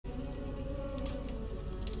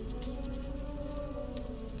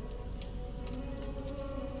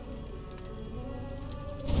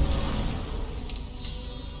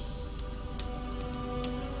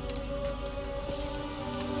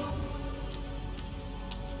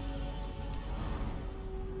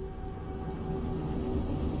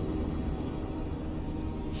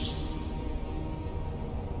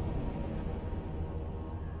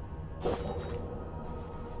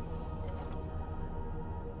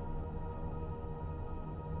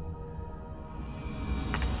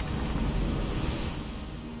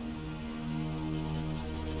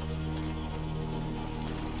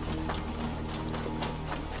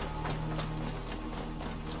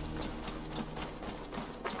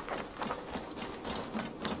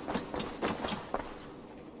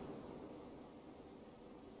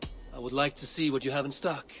would like to see what you have in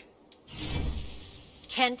stock.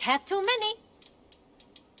 Can't have too many.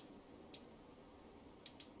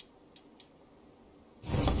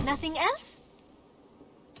 Nothing else?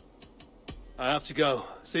 I have to go.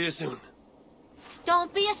 See you soon.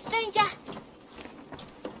 Don't be a stranger.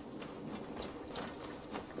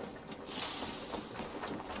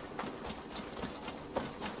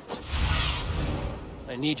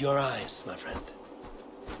 I need your eyes, my friend.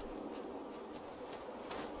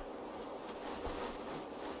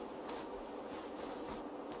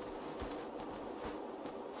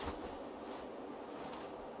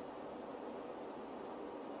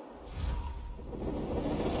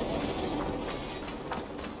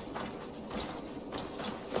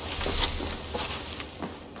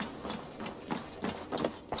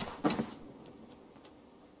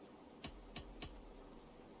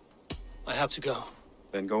 I have to go.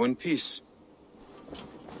 Then go in peace.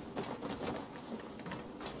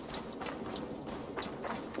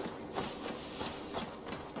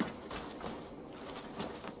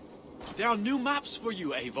 There are new maps for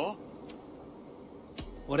you, Eivor.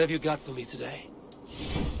 What have you got for me today?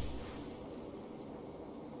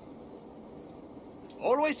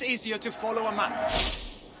 Always easier to follow a map.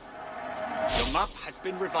 Your map has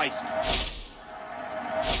been revised.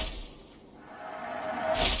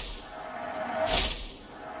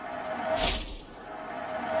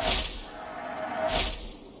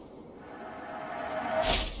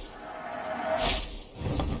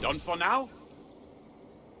 Done for now?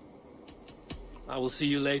 I will see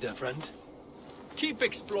you later, friend. Keep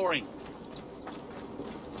exploring.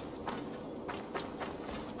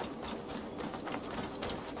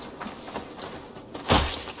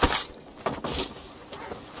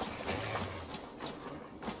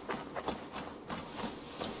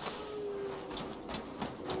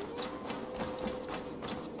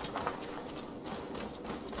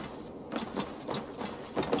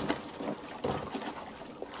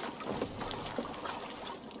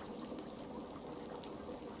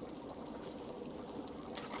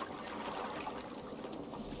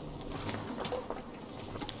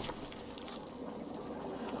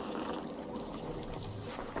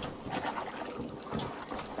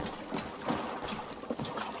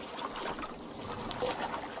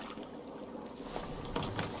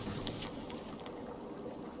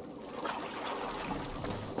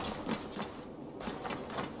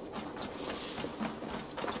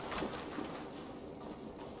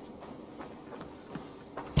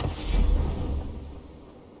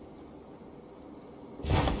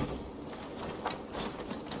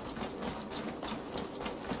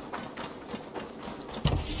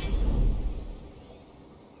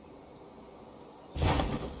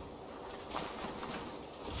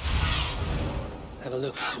 Have a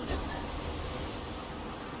look, Sunan.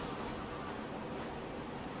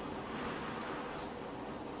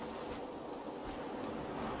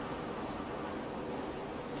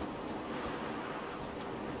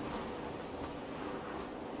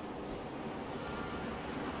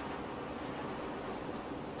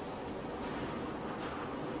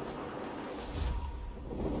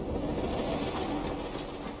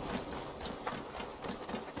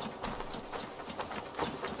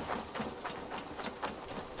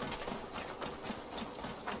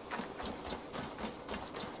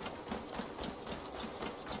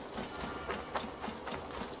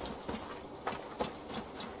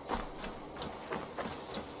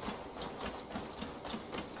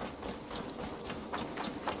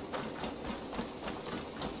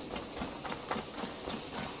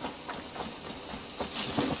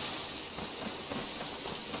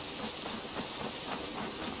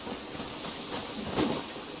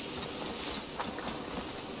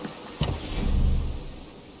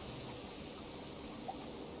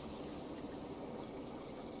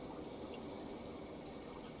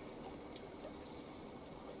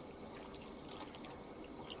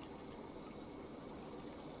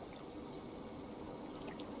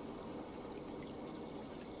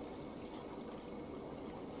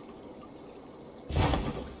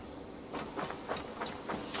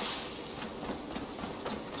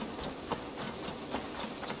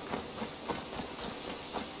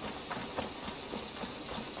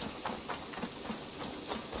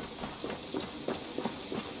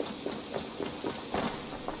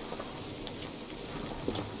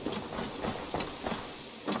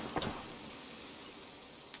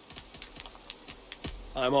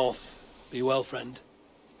 I'm off. Be well, friend.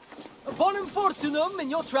 Bonum fortunum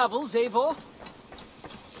in your travels, Eivor.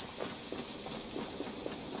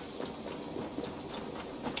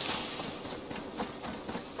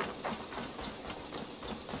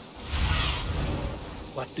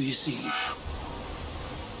 What do you see?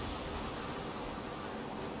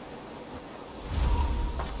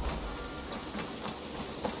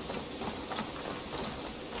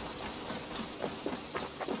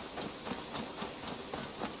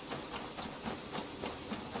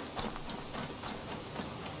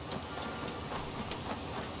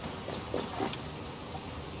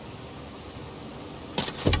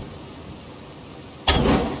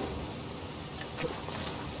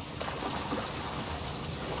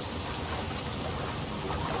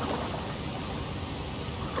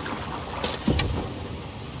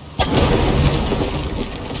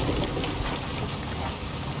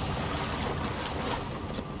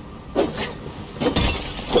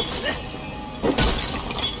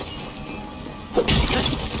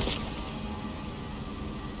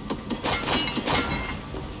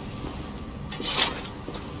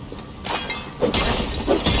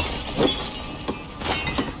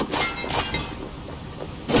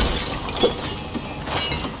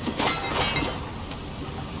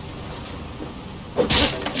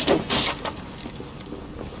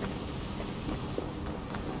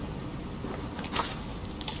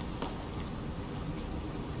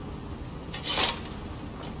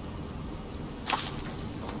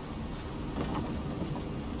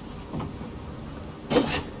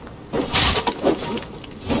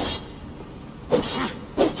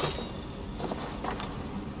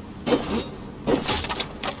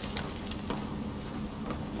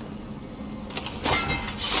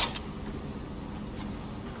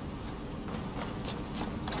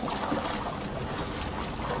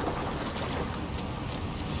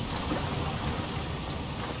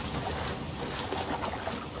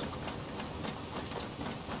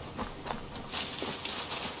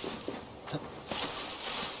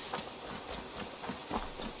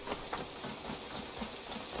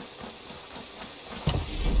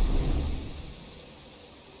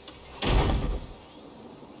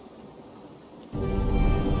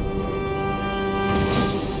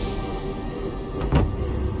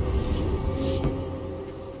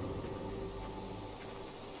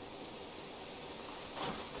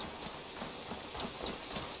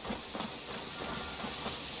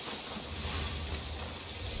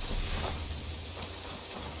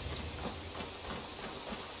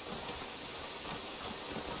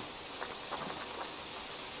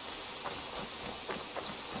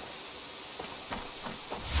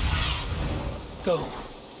 Go,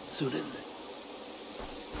 Zulin.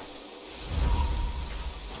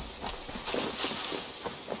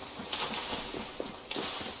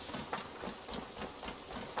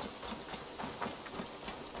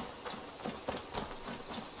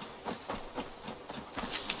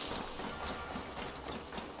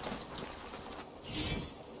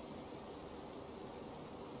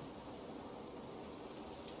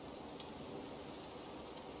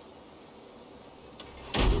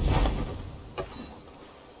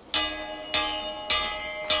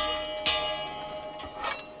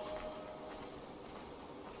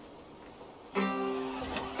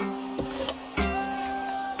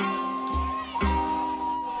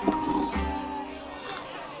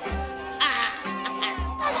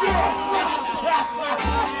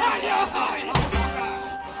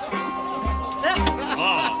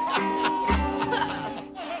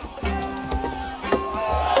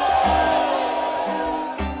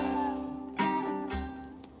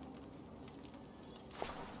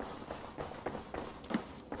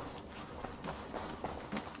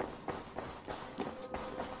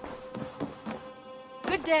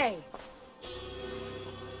 Good day.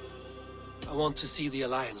 I want to see the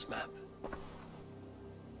Alliance map.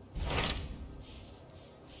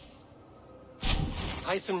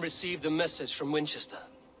 Hytham received a message from Winchester.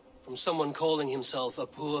 From someone calling himself a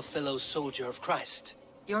poor fellow soldier of Christ.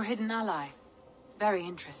 Your hidden ally. Very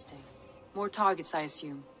interesting. More targets, I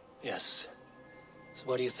assume. Yes. So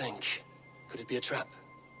what do you think? Could it be a trap?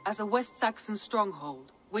 As a West Saxon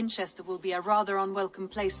stronghold, Winchester will be a rather unwelcome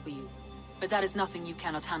place for you. But that is nothing you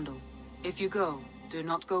cannot handle. If you go, do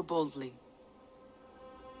not go boldly.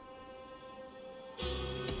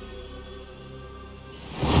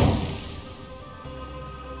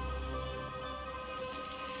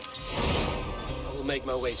 I will make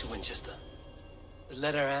my way to Winchester. The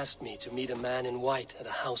letter asked me to meet a man in white at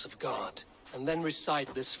a house of God, and then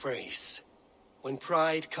recite this phrase. When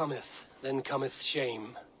pride cometh, then cometh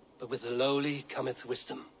shame, but with the lowly cometh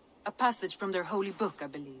wisdom. A passage from their holy book, I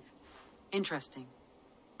believe. Interesting.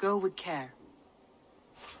 Go with care.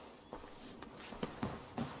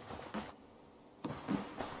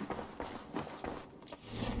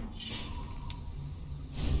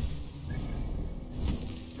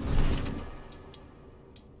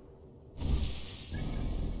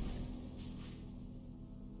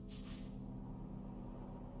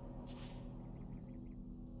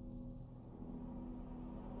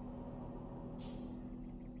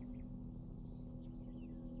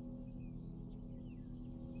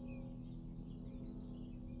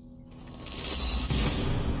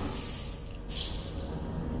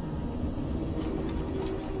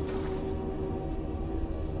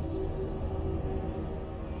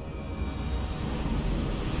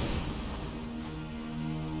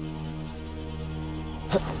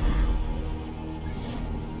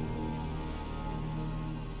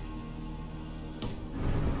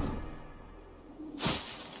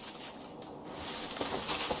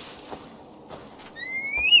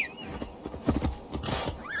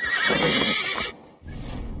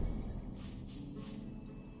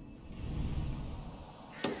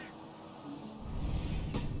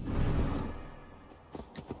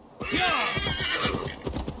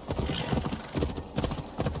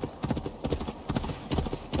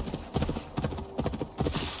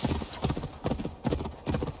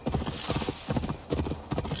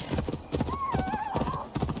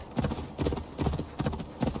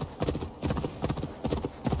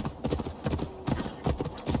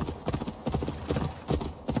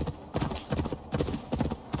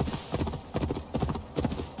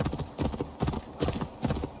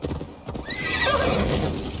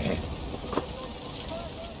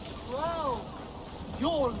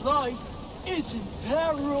 is in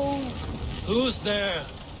peril. Who's there?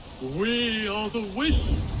 We are the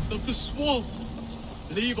wisps of the swamp.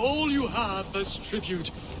 Leave all you have as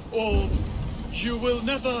tribute, or you will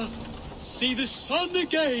never see the sun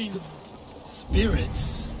again.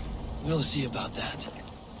 Spirits. We'll see about that.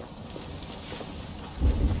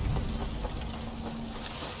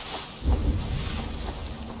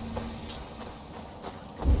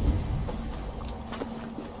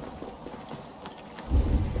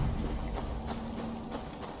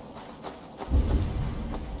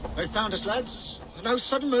 They found us, lads. No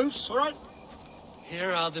sudden moves, all right?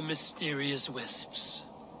 Here are the mysterious wisps.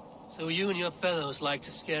 So you and your fellows like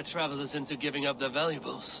to scare travelers into giving up their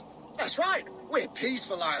valuables? That's right. We're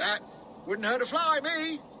peaceful like that. Wouldn't hurt a fly,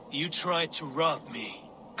 me. You tried to rob me.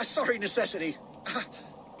 A sorry necessity.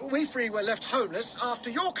 We three were left homeless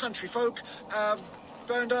after your country folk,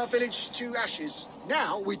 burned our village to ashes.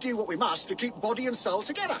 Now we do what we must to keep body and soul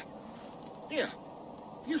together. Here,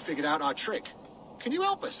 you figured out our trick. Can you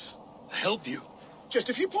help us? Help you? Just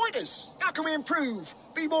a few pointers. How can we improve?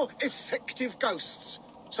 Be more effective ghosts,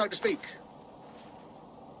 so to speak.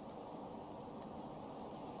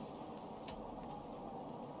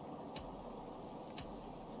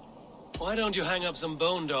 Why don't you hang up some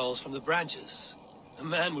bone dolls from the branches? A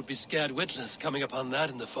man would be scared witless coming upon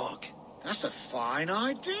that in the fog. That's a fine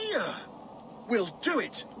idea. We'll do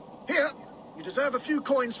it. Here, you deserve a few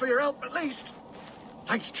coins for your help, at least.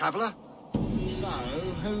 Thanks, traveller. So,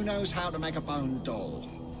 who knows how to make a bone doll?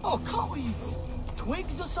 Oh, can't we use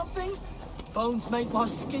twigs or something? Bones make my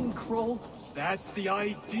skin crawl. That's the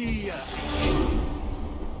idea.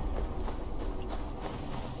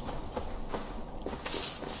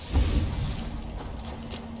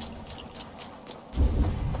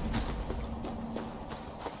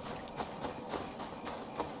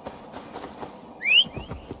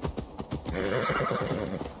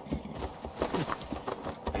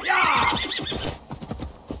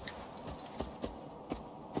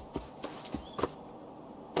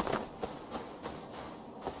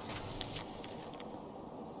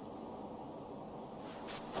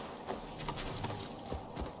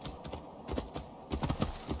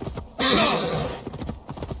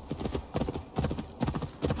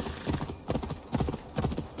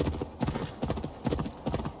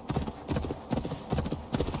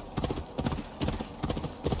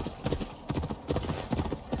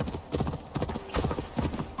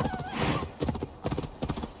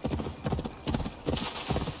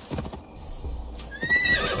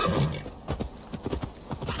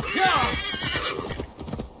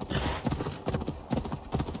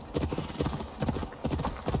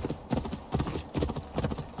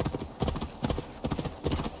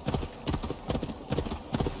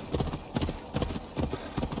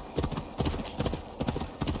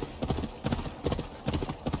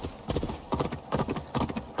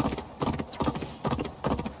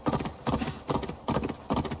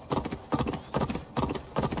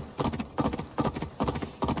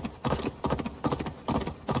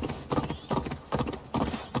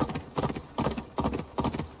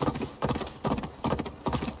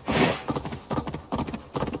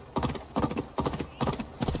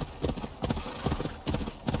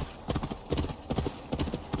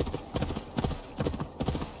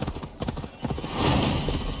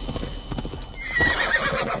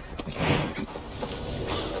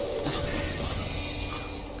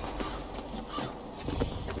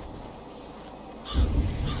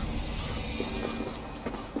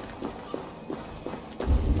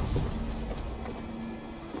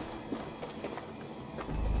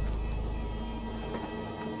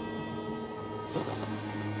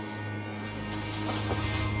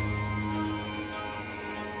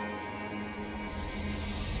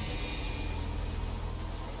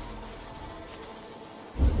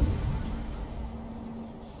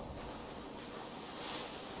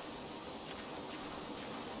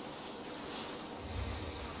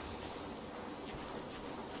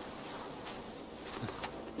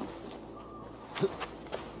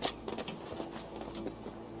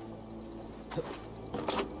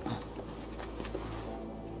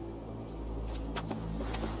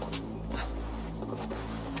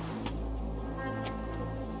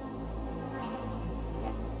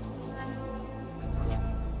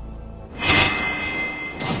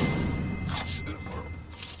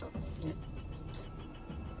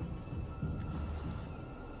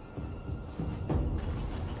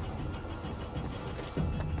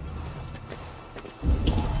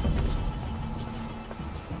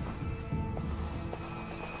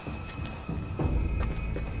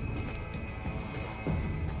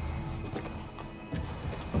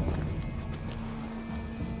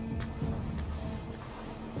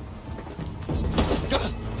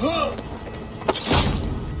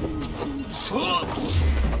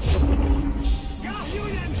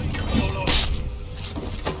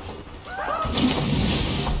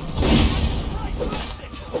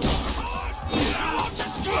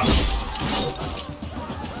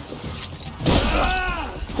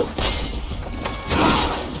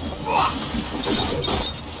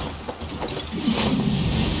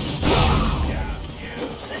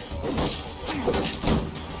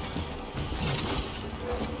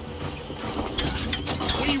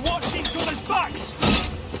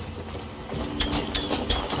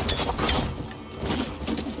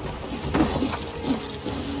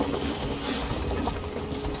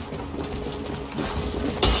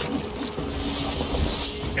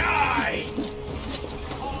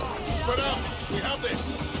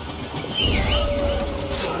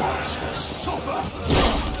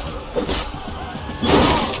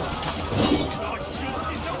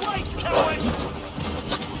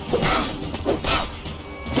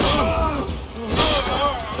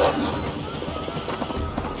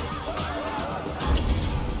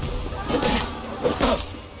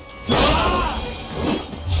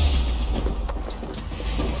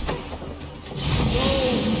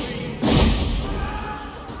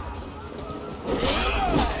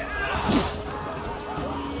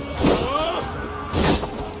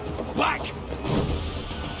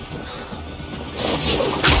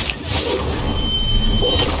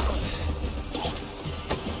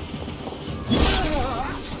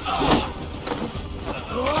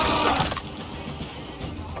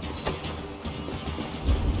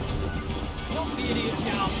 idiot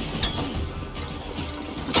now.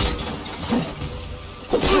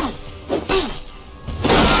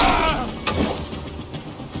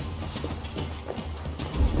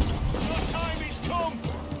 Your time is come.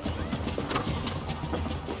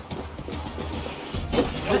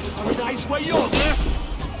 No paradise where you're there.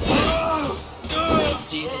 The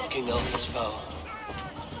seat of King Alfred's power,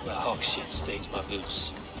 where hawk shit stains my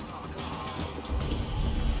boots.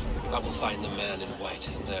 I will find the man in white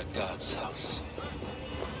in their god's house.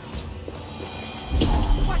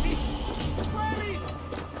 What is? Where is?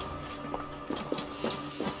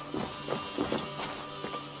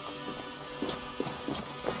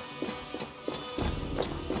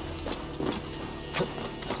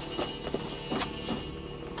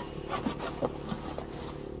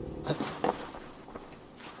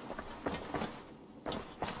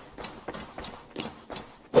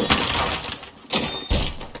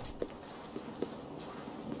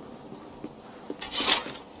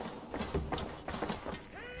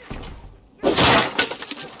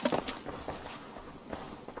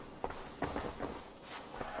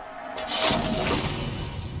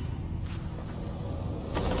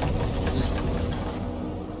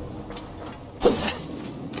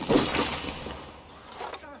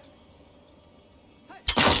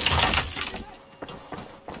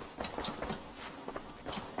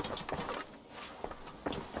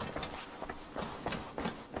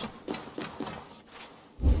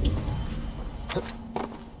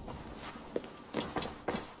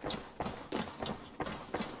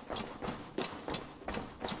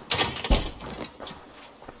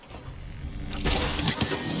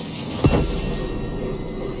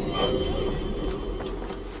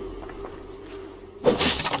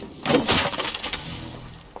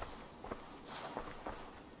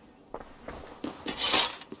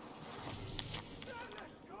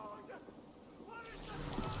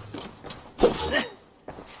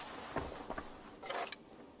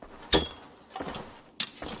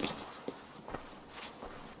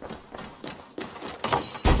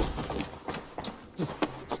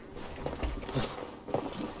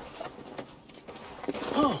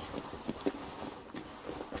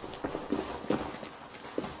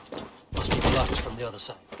 From the other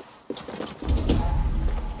side.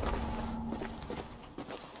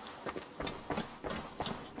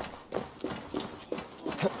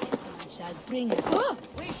 I shall bring it.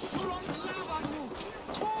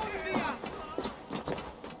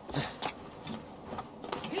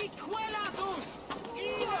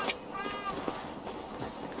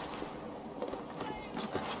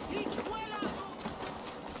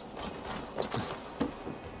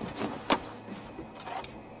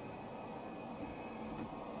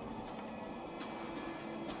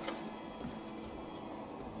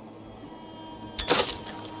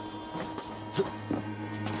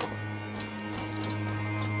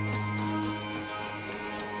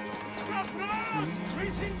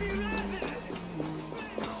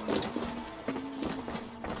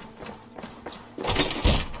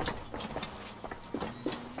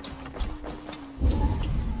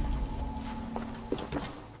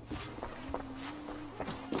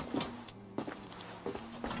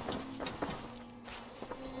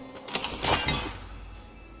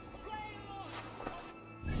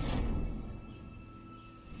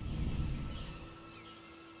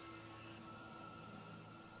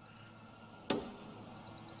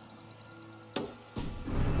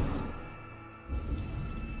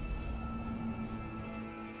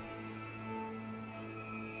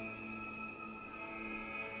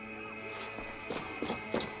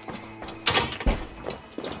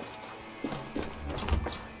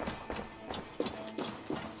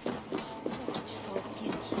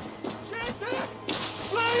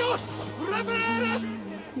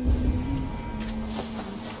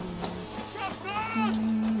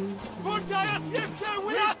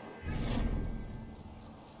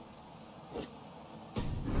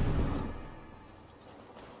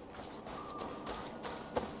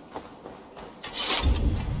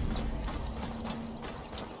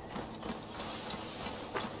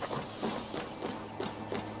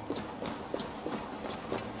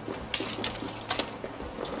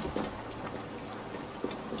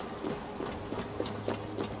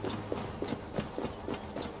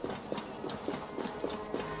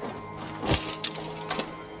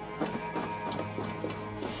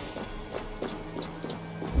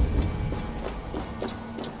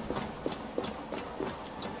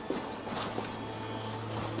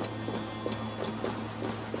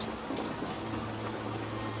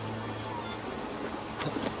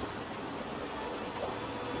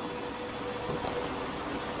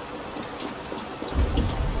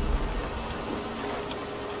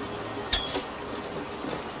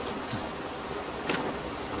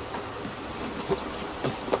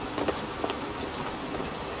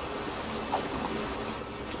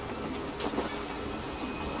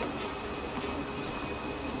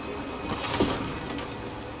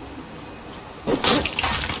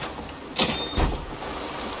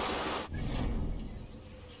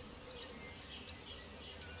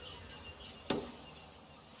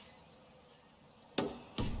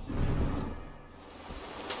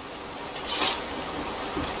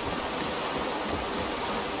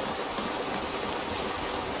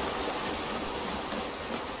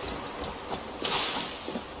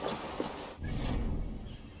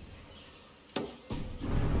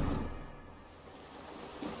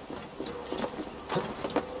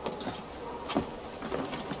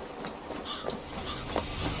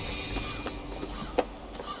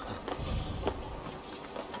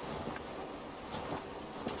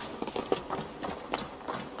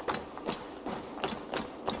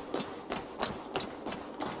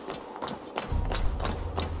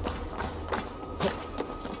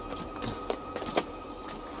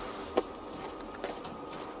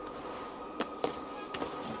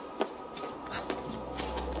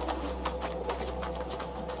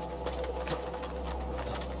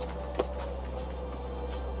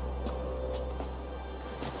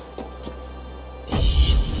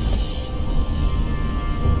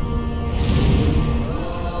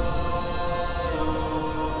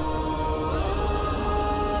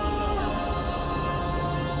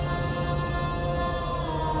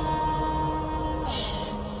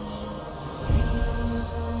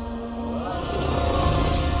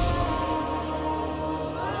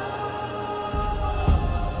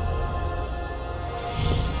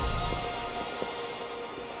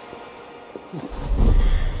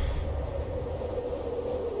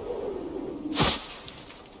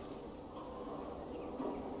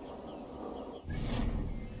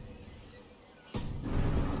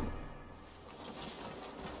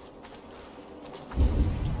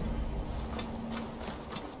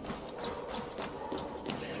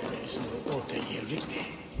 Bitte.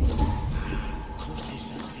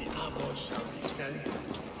 Kurtis ist die Amos auf die Felder.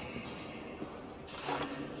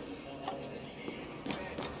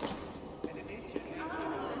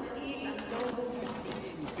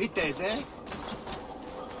 Bitte, sehr?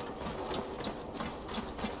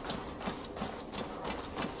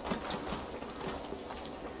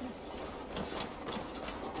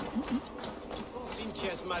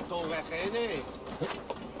 Sinches matou vegene.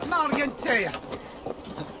 Margentea.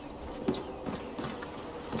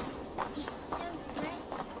 He's so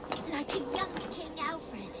brave. Like a young King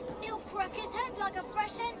Alfred. He'll crack his head like a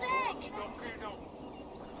fresh hen's egg.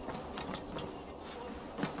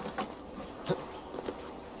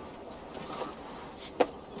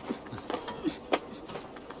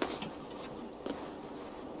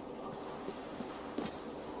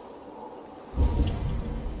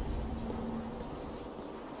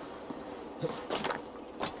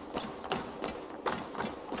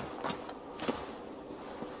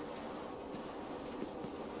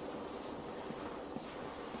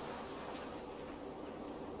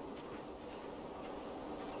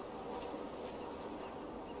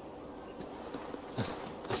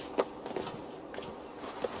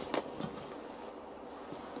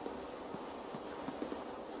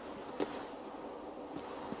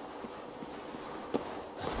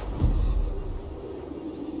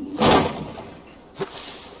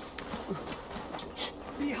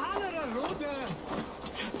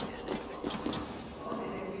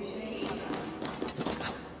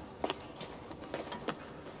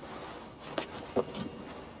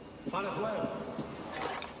 Fareth well.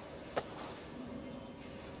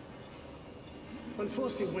 When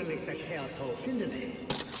forcing Willich the hair to Findlay.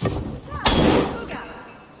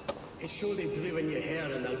 It's surely driven your hair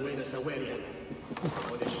and the winners away.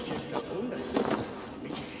 Or the ship that owned us.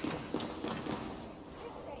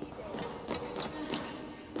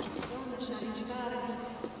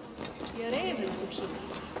 You're even looking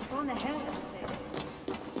on the hell.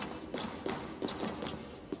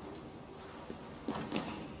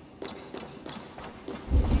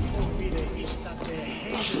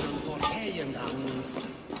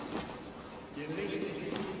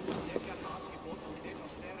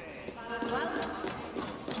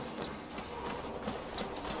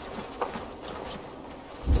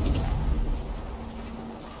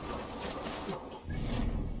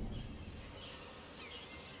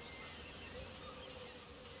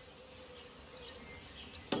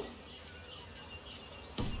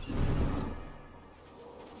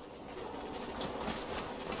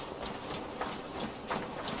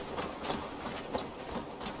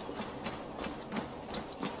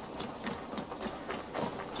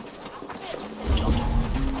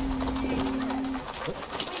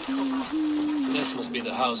 This must be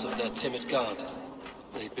the house of that timid god.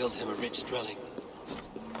 They built him a rich dwelling.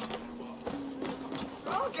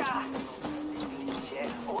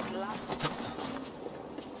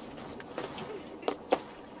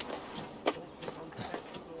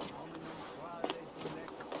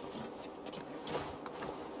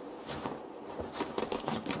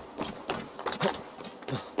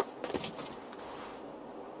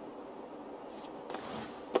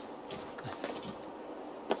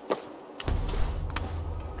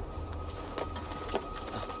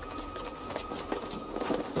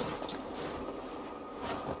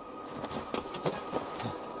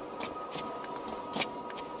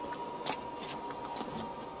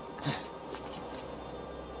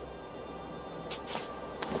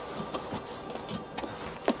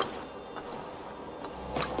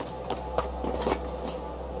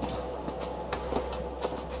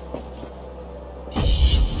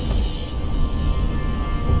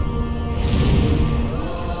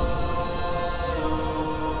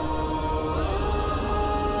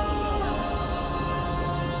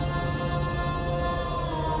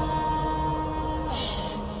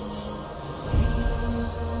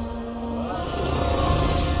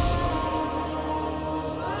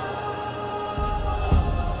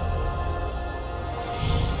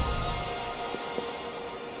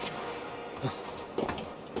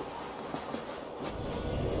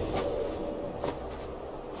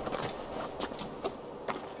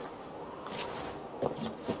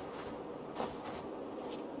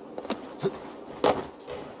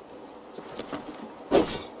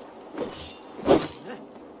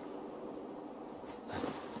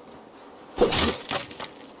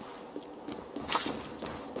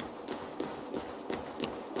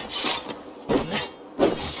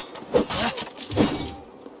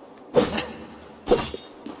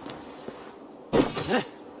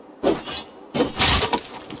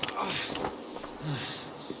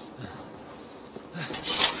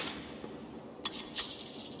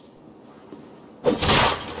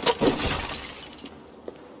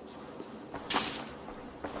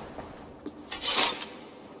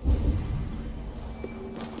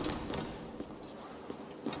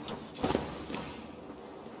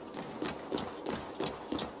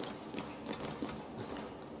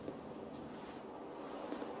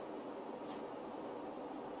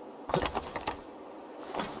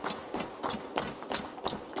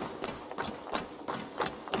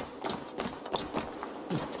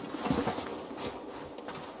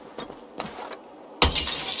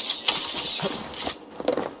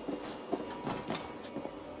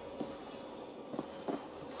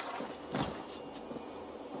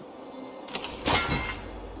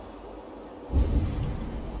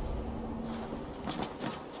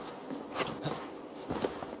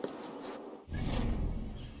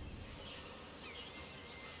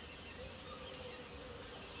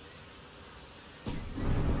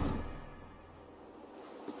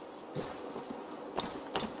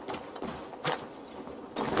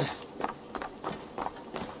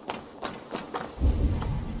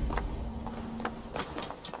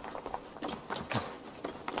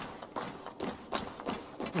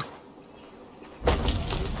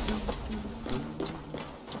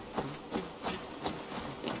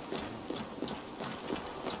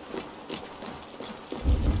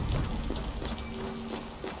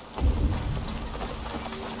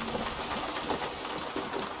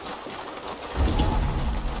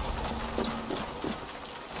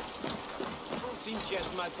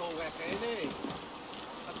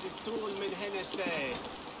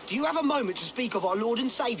 Do you have a moment to speak of our Lord and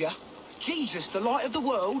Saviour, Jesus, the light of the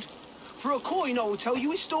world? For a coin, I will tell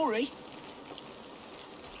you his story.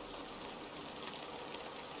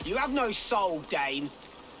 You have no soul, Dane.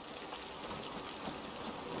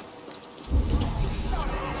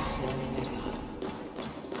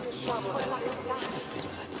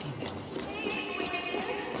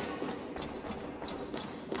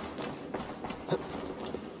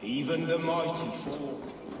 Even the mighty fall,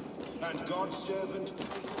 and God's servant...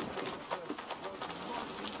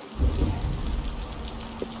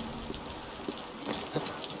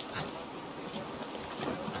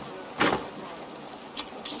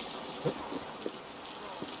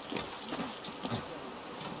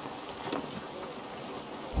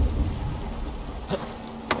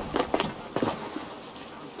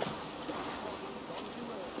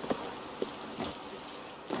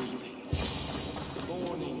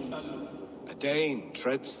 Dane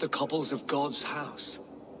treads the cobbles of God's house.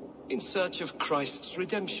 In search of Christ's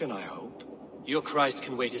redemption, I hope. Your Christ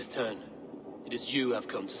can wait his turn. It is you I've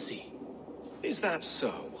come to see. Is that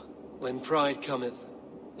so? When pride cometh,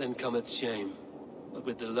 then cometh shame. But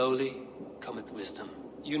with the lowly, cometh wisdom.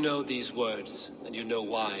 You know these words, and you know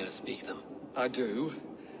why I speak them. I do,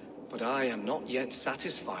 but I am not yet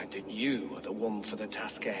satisfied that you are the one for the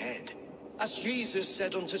task ahead. As Jesus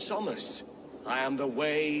said unto Thomas, I am the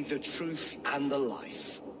way, the truth, and the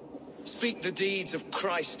life. Speak the deeds of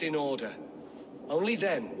Christ in order. Only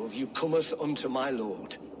then will you cometh unto my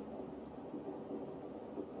Lord.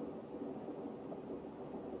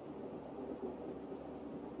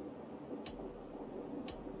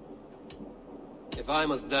 If I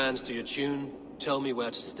must dance to your tune, tell me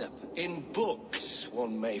where to step. In books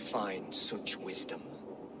one may find such wisdom.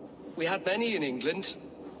 We had many in England,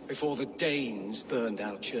 before the Danes burned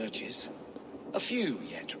our churches. A few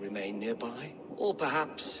yet remain nearby. Or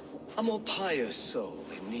perhaps a more pious soul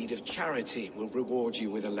in need of charity will reward you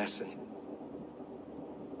with a lesson.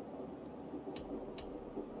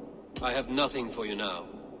 I have nothing for you now,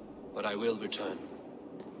 but I will return.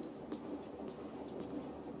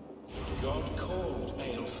 God called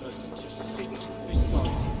Aelfus to sit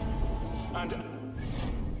beside him, and...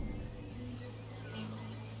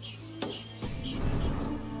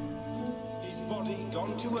 his body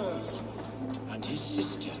gone to earth, and his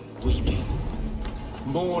sister weeping,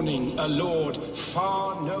 mourning a lord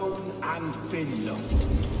far known and beloved.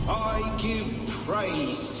 I give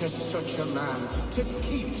praise to such a man, to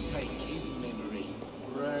keepsake his memory.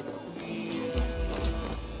 Requiem.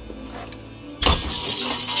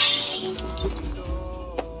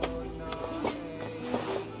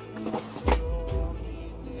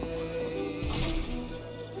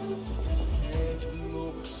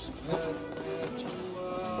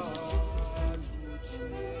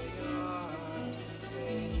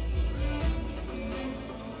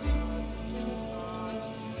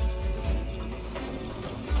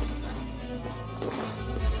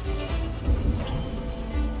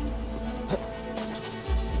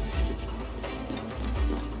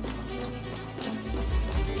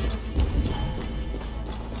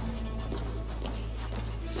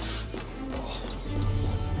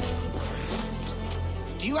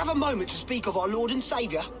 Do you have a moment to speak of our Lord and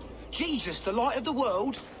Saviour, Jesus, the light of the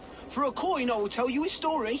world? For a coin, I will tell you his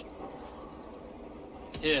story.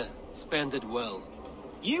 Here, spend it well.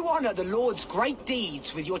 You honour the Lord's great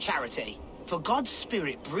deeds with your charity. For God's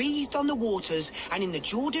Spirit breathed on the waters, and in the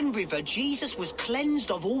Jordan River Jesus was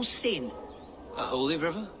cleansed of all sin. A holy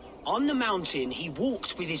river? On the mountain he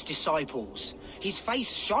walked with his disciples. His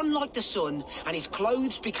face shone like the sun, and his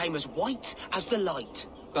clothes became as white as the light.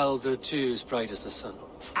 Balder too is bright as the sun.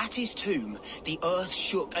 At his tomb, the earth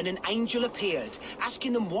shook and an angel appeared,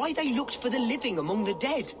 asking them why they looked for the living among the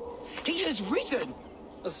dead. He has risen!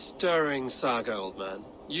 A stirring saga, old man.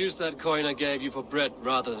 Use that coin I gave you for bread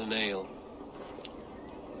rather than ale.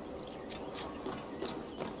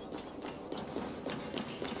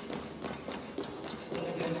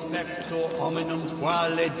 Specto hominum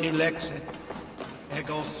quale dilexit,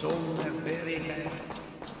 ego sum perire.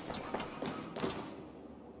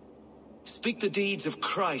 Speak the deeds of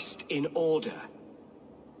Christ in order.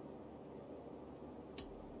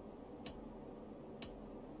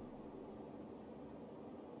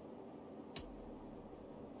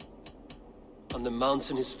 On the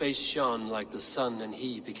mountain his face shone like the sun, and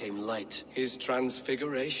he became light. His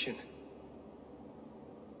transfiguration.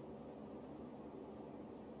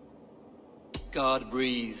 God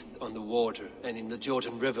breathed on the water, and in the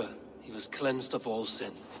Jordan River he was cleansed of all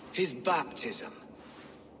sin. His baptism.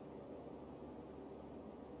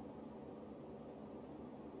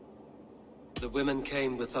 The women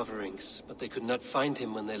came with offerings, but they could not find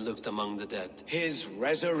him when they looked among the dead. His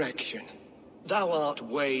resurrection. Thou art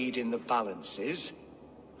weighed in the balances,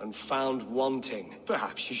 and found wanting.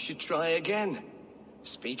 Perhaps you should try again.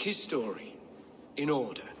 Speak his story, in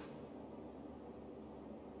order.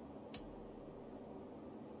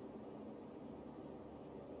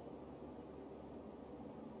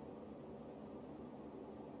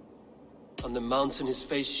 On the mountain his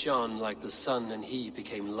face shone like the sun, and he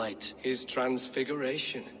became light. His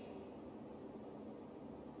transfiguration.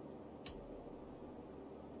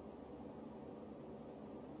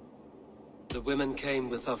 The women came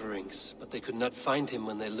with offerings, but they could not find him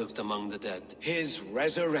when they looked among the dead. His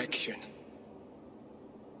resurrection.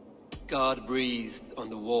 God breathed on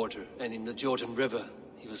the water, and in the Jordan River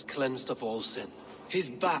he was cleansed of all sin. His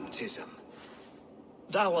baptism.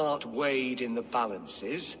 Thou art weighed in the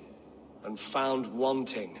balances, and found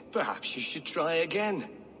wanting. Perhaps you should try again.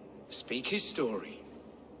 Speak his story,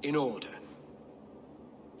 in order.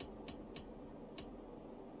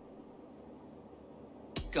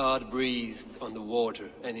 God breathed on the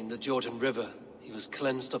water, and in the Jordan River he was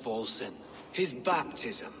cleansed of all sin. His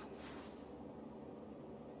baptism.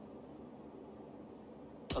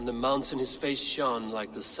 On the mountain his face shone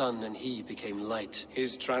like the sun, and he became light.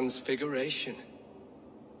 His transfiguration.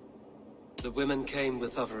 The women came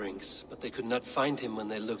with offerings, but they could not find him when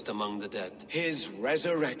they looked among the dead. His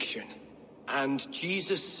resurrection. And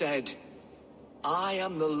Jesus said, I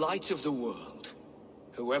am the light of the world.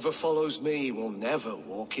 Whoever follows me will never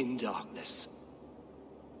walk in darkness.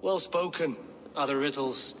 Well spoken. Are the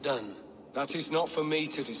riddles done? That is not for me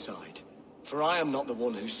to decide, for I am not the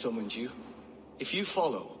one who summoned you. If you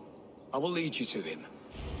follow, I will lead you to him.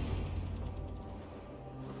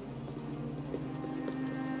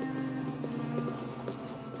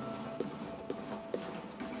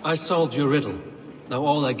 I solved your riddle. Now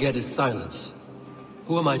all I get is silence.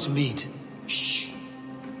 Who am I to meet? Shh.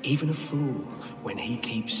 Even a fool, when he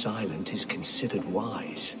keeps silent, is considered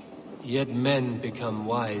wise. Yet men become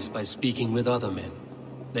wise by speaking with other men.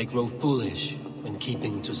 They grow foolish when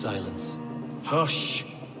keeping to silence. Hush!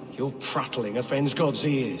 Your prattling offends God's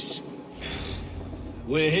ears.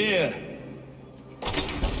 We're here.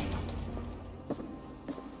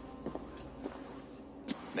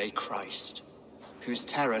 May Christ, whose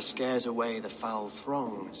terror scares away the foul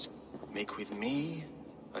throngs, make with me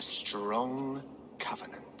a strong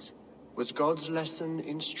covenant. Was God's lesson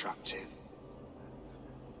instructive?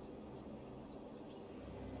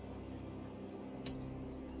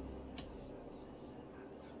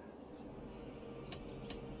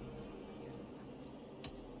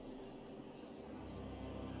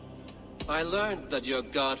 I learned that your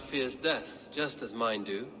God fears death, just as mine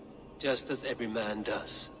do, just as every man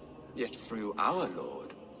does. Yet through our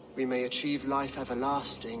Lord, we may achieve life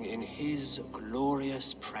everlasting in his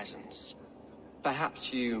glorious presence.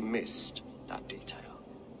 Perhaps you missed that detail.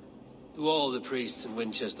 Do all the priests in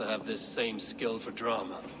Winchester have this same skill for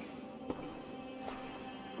drama?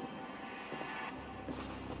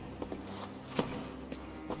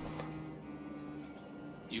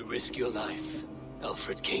 You risk your life,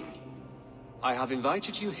 Alfred King. I have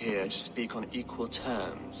invited you here to speak on equal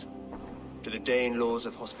terms. Do the Dane laws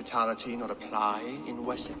of hospitality not apply in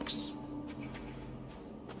Wessex?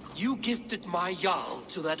 You gifted my Jarl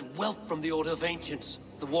to that whelp from the Order of Ancients,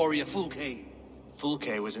 the warrior Fulke.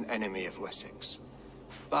 Fulke was an enemy of Wessex.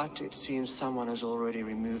 But it seems someone has already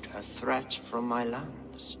removed her threat from my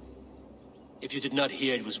lands. If you did not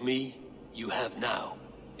hear it was me, you have now.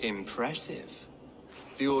 Impressive.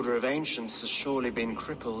 The Order of Ancients has surely been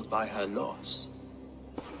crippled by her loss.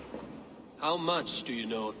 How much do you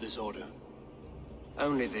know of this order?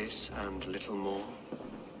 Only this and little more.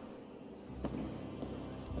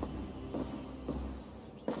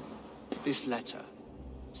 This letter,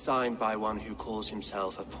 signed by one who calls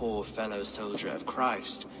himself a poor fellow soldier of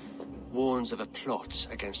Christ, warns of a plot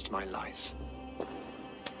against my life.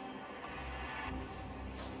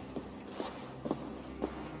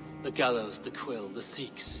 The gallows, the quill, the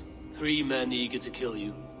Sikhs. 3 men eager to kill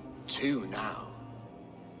you. 2 now.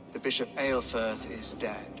 The Bishop Aelfirth is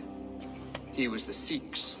dead. He was the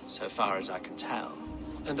Sikhs, so far as I can tell.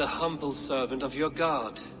 And a humble servant of your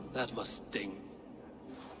god. That must sting.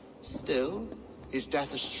 Still, his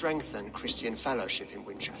death has strengthened Christian fellowship in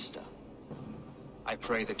Winchester. I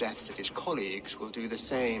pray the deaths of his colleagues will do the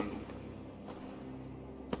same.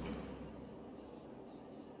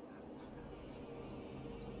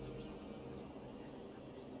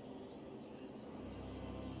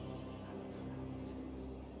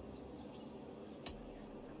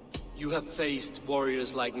 You have faced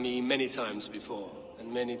warriors like me many times before, and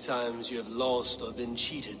Many times you have lost or been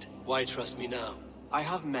cheated. Why trust me now? I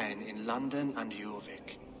have men in London and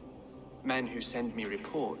Jorvik. Men who send me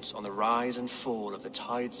reports on the rise and fall of the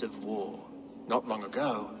tides of war. Not long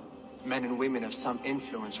ago, men and women of some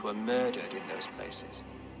influence were murdered in those places.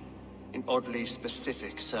 In oddly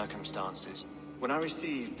specific circumstances. When I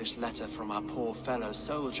received this letter from our poor fellow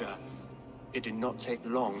soldier, it did not take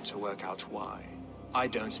long to work out why. I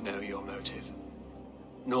don't know your motive,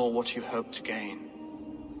 nor what you hope to gain.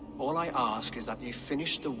 All I ask is that you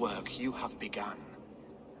finish the work you have begun,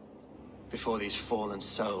 before these fallen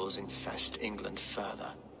souls infest England further.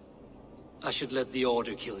 I should let the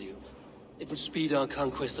Order kill you. It would speed our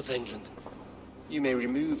conquest of England. You may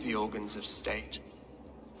remove the organs of state.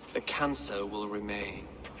 The cancer will remain.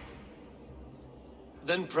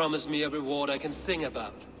 Then promise me a reward I can sing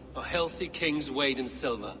about. A healthy king's weight in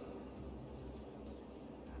silver.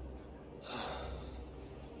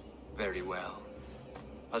 Very well.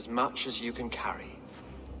 As much as you can carry.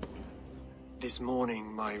 This morning,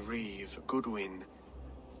 my reeve, Goodwin,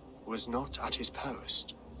 was not at his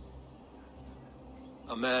post.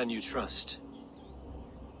 A man you trust.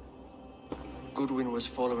 Goodwin was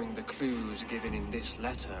following the clues given in this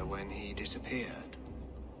letter when he disappeared.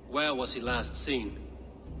 Where was he last seen?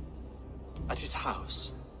 At his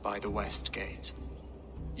house, by the west gate.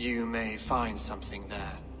 You may find something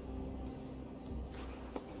there.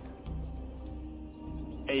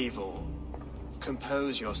 Eivor,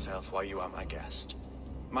 compose yourself while you are my guest.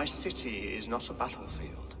 My city is not a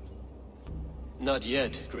battlefield. Not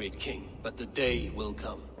yet, great king, but the day will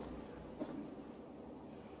come.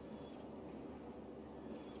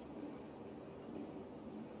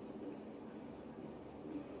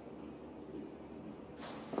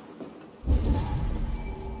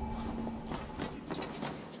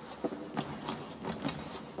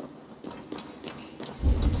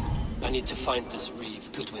 I need to find this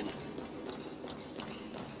reeve, Goodwin.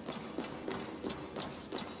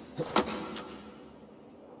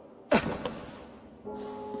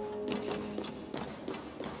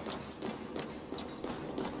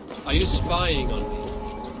 Are you spying on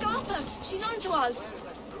me? Stop her! She's onto us!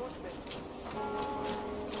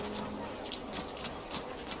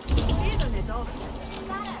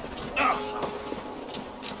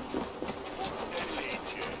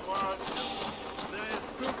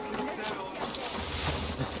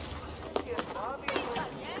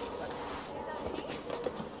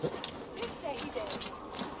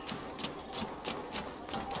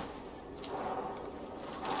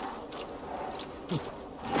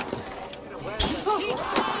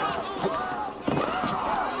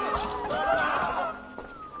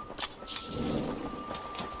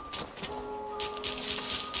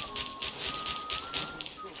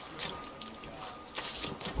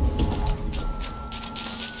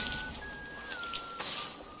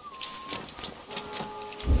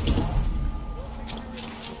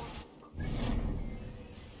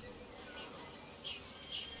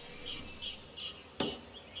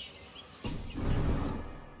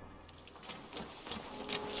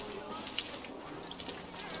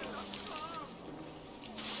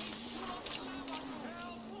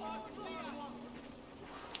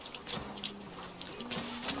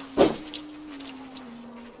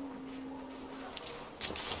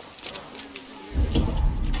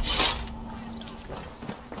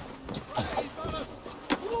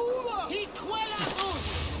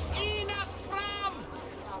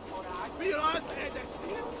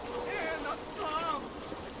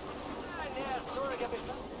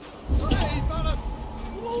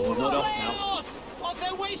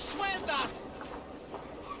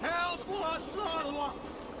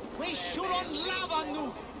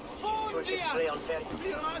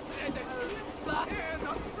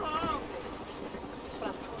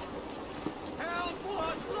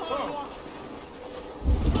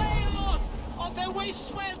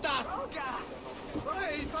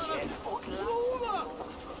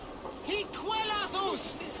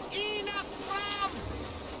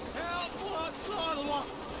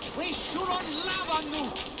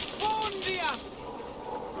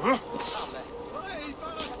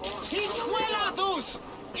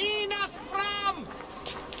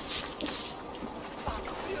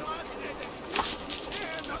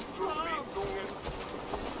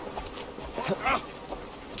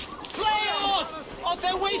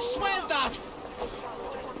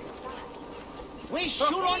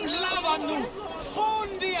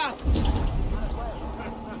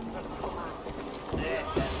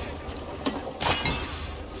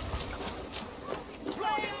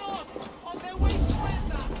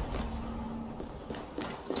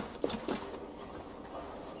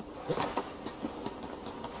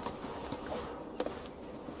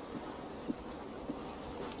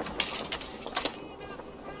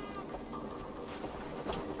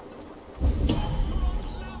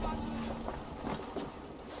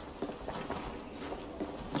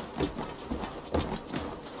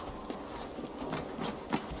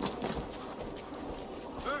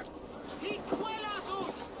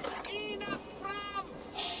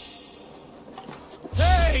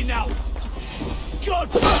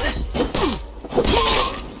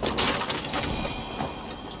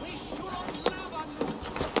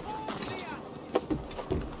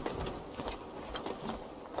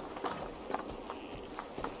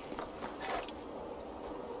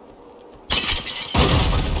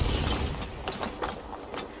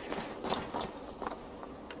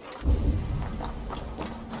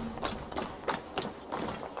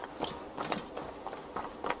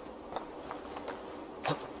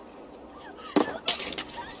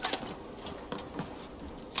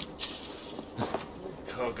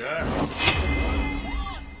 ogre.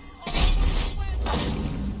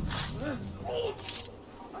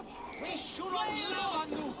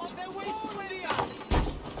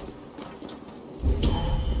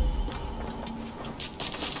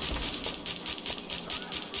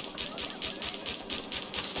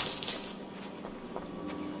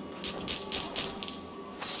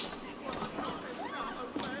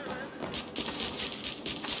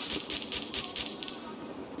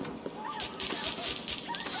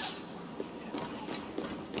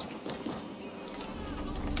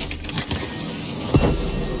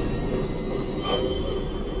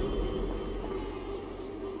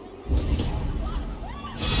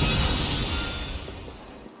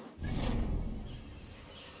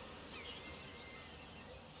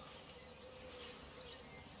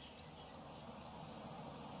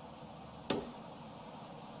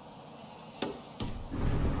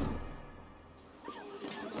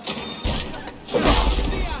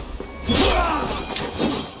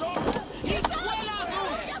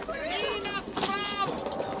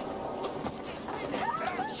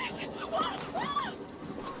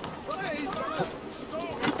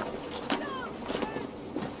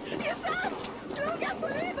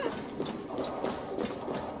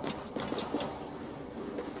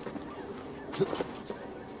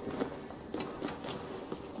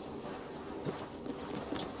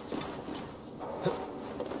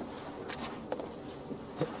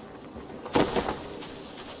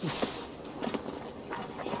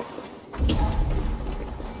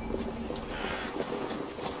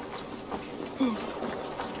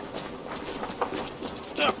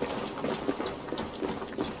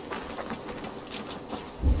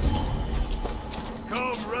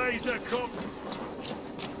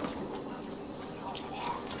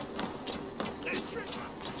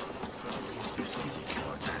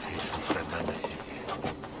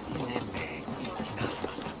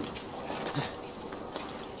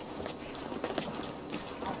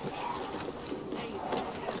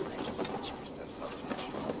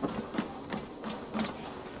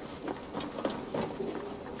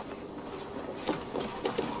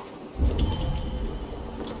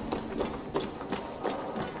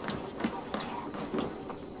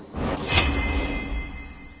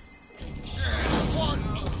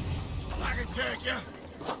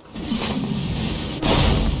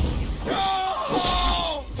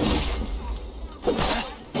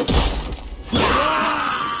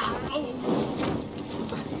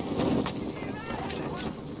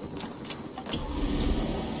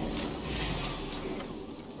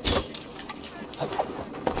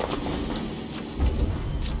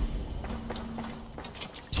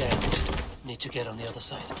 To get on the other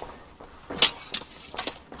side.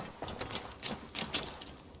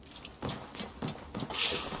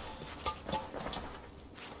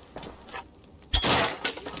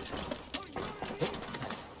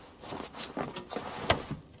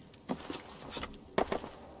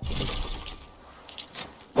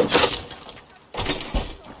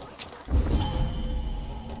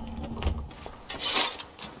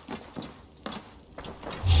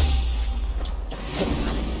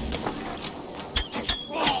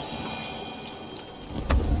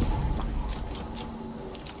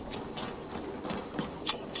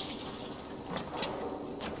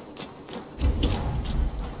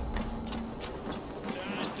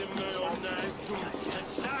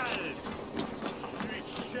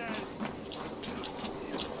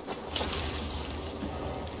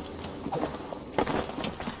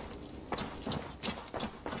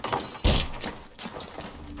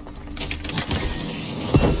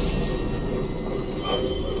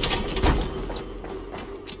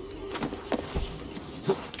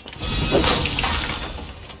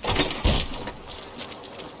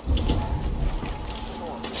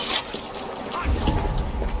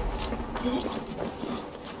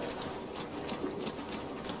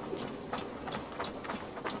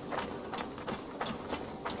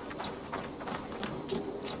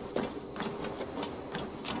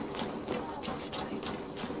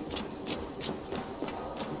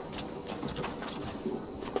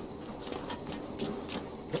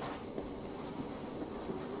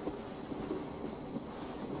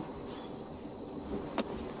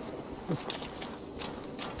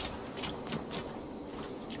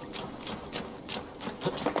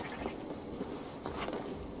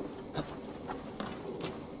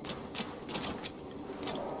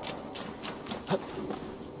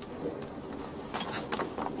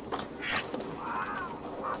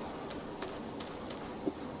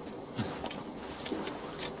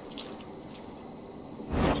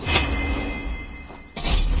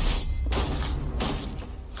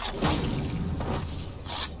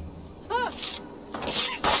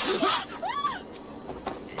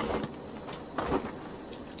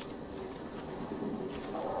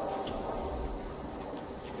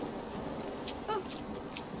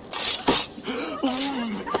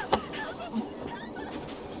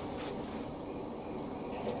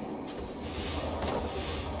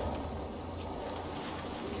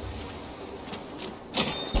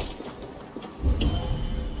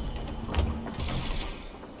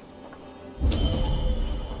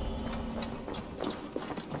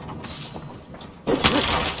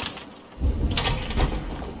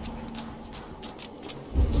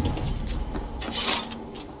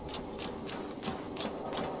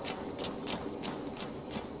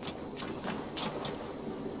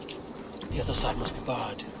 The other side must be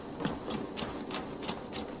barred.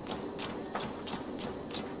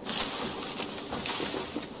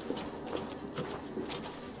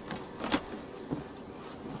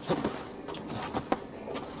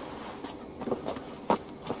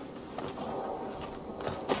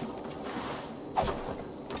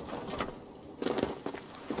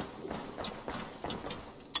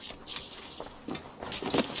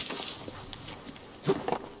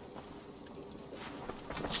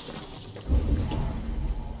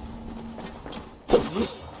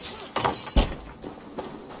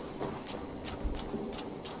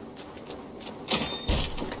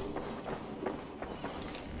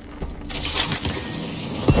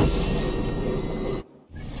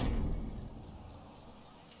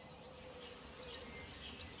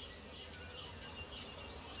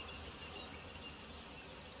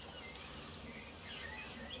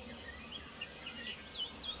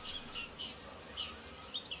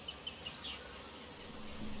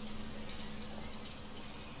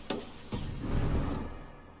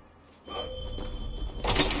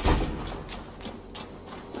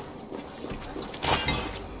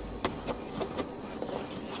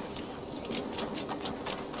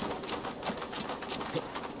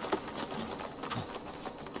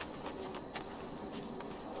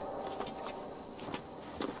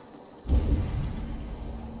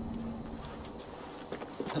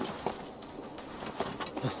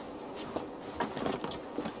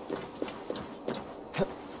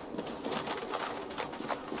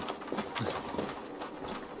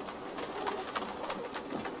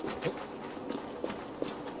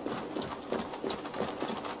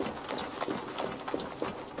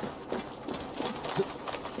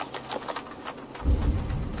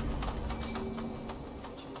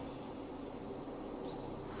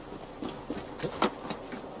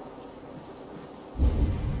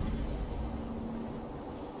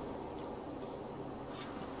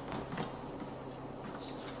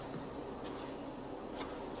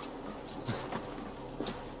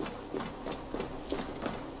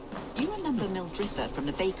 Driffer from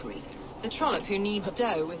the bakery. The trollop who needs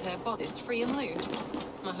dough with her bodice free and loose.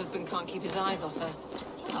 My husband can't keep his eyes off her.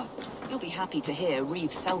 Oh, you'll be happy to hear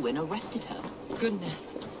Reeve Selwyn arrested her.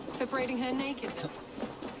 Goodness. For parading her naked.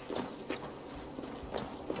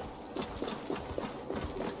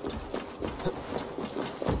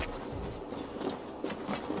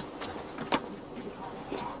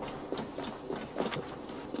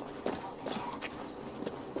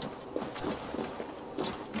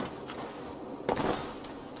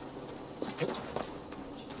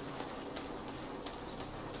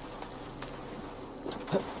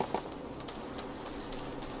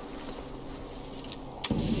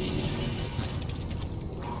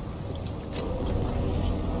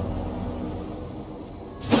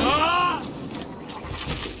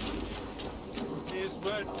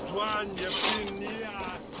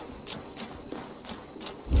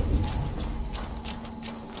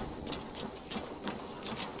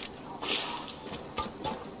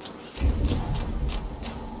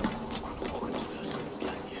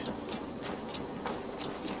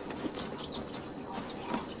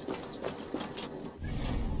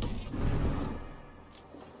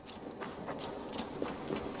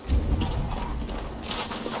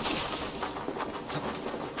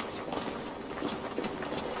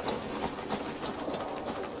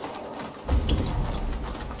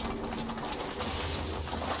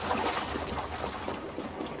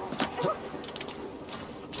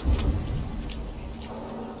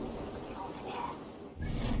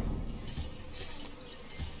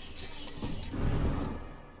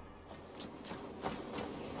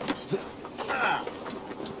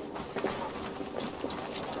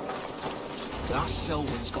 That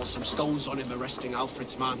Selwyn's got some stones on him arresting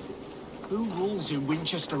Alfred's man. Who rules in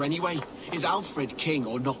Winchester anyway? Is Alfred king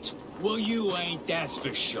or not? Well, you ain't, that's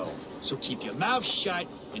for sure. So keep your mouth shut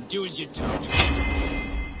and do as you're told.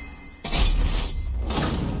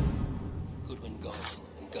 Goodwin gone,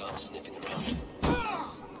 and guards sniffing around.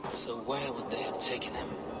 So where would they have taken him?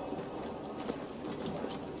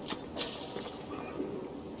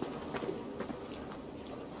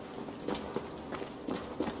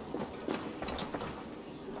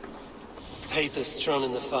 Papers thrown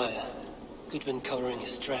in the fire. Goodwin covering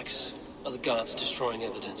his tracks, other guards destroying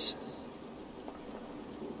evidence.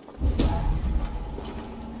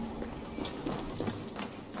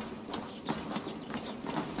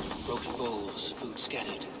 Broken bowls, food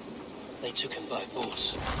scattered. They took him by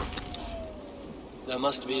force. There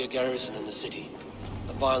must be a garrison in the city.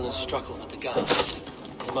 A violent struggle with the guards.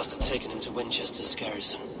 They must have taken him to Winchester's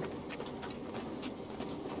garrison.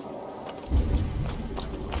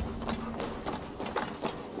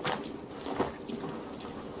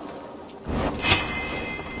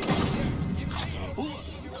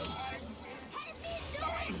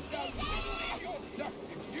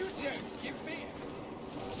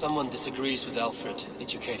 someone disagrees with Alfred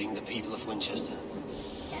educating the people of Winchester.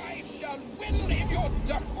 I shall whittle in your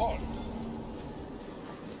duck pond.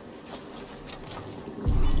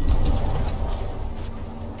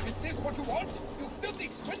 Is this what you want, you filthy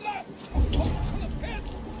swindler? A pot full of pit?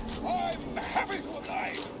 I'm happy to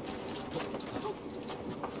oblige.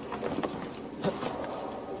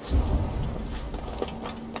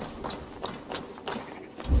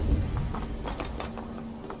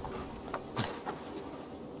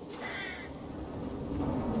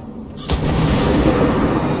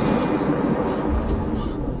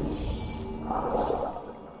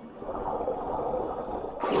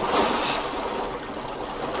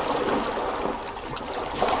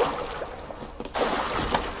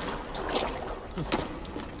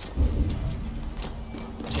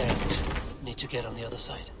 To get on the other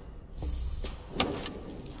side.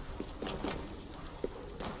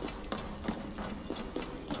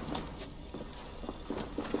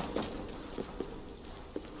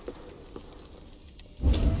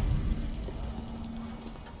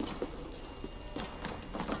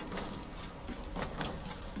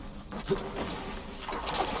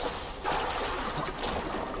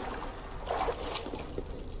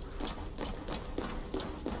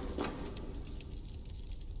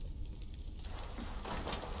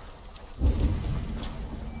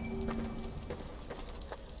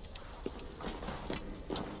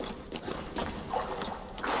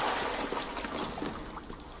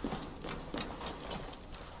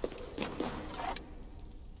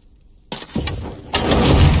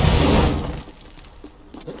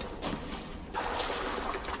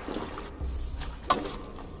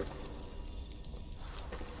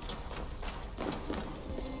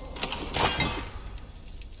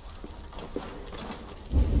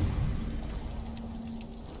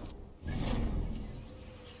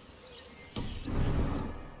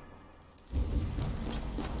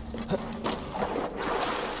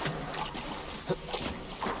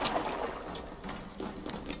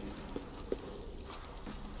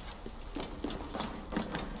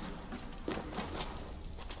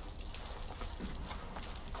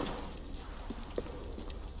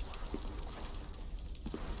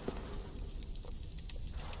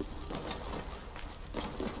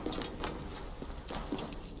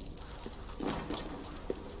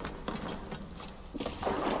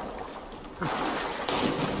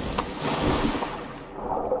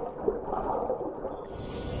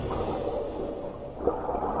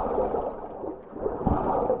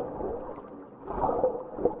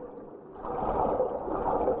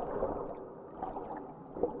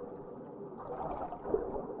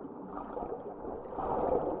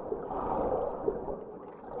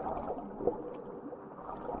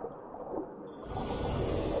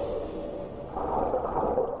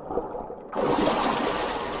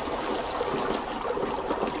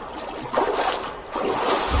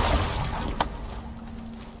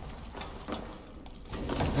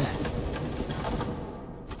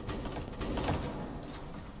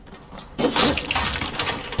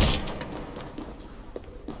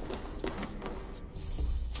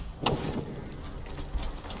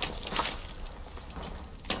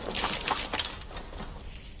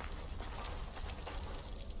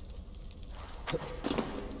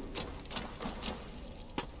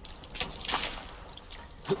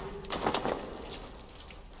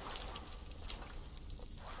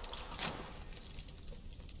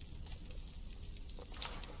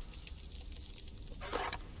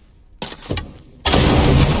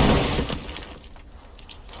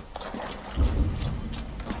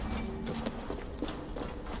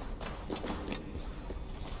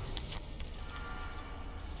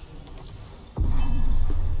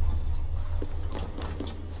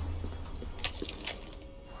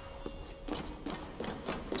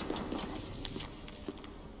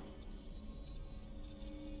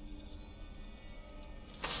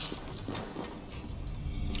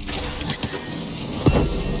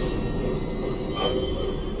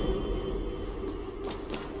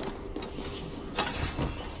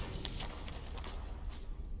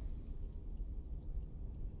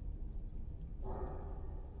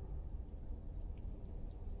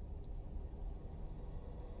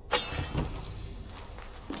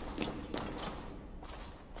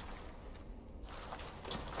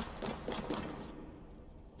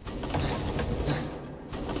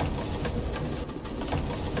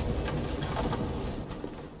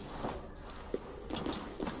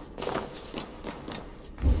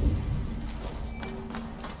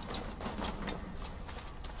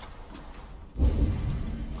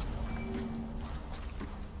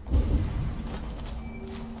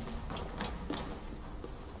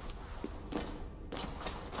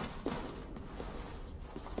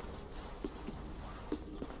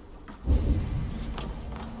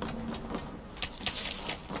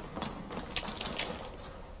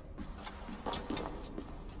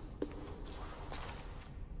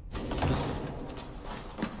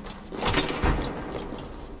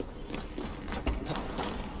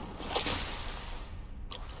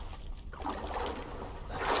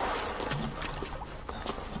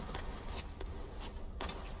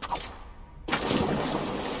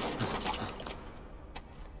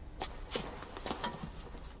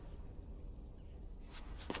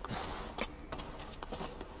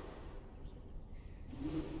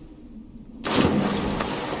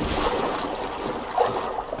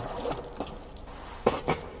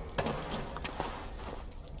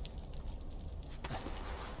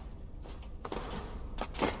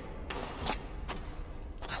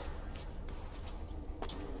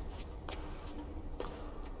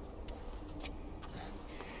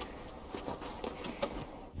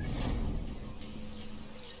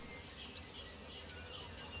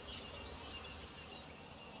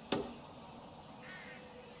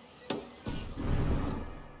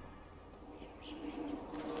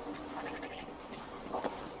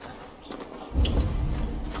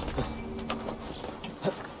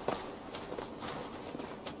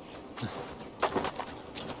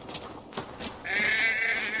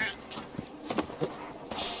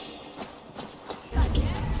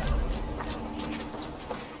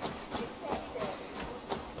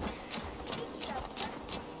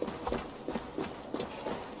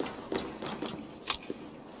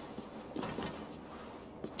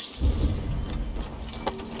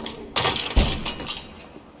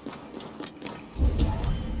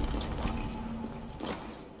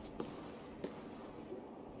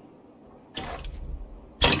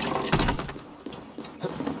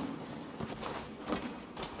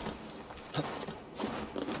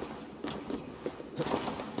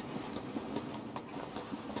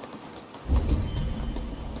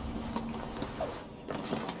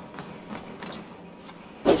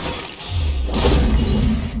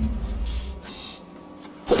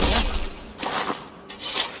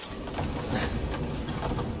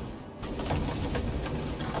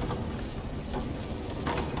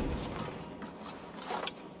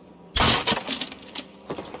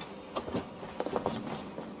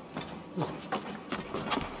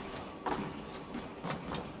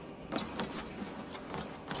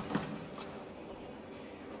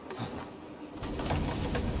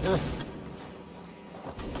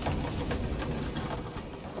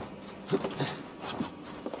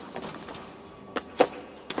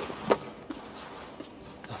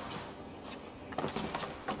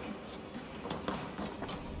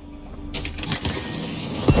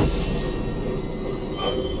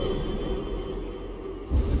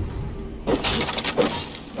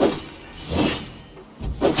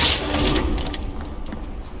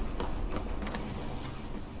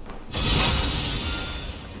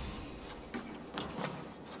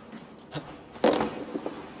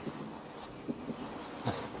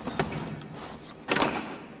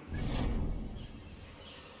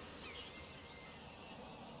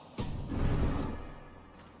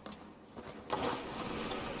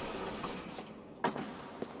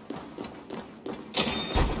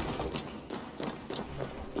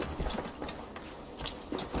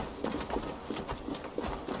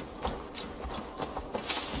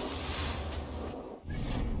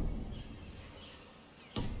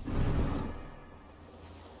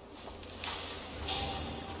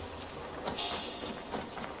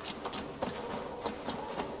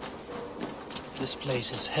 This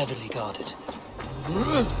place is heavily guarded.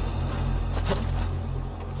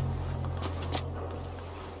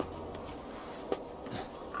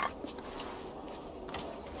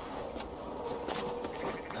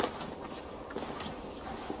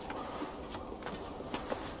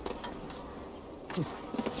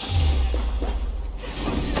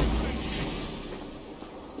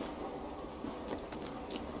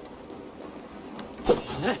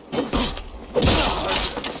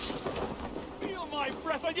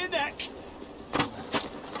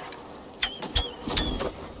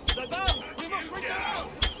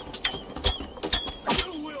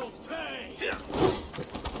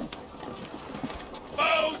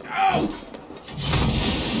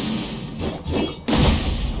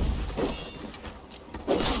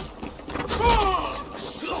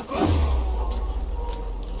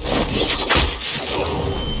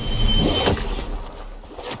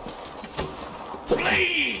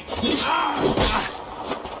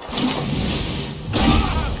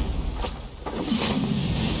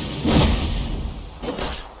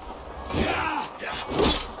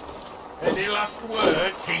 Any last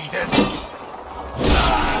words, heathen?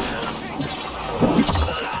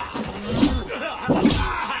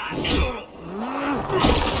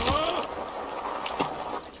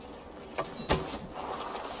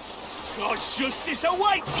 God's justice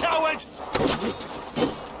awaits, coward!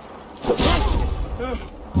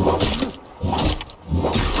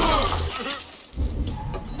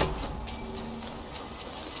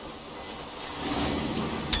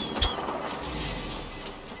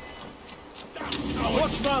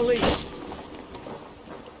 Watch my lead.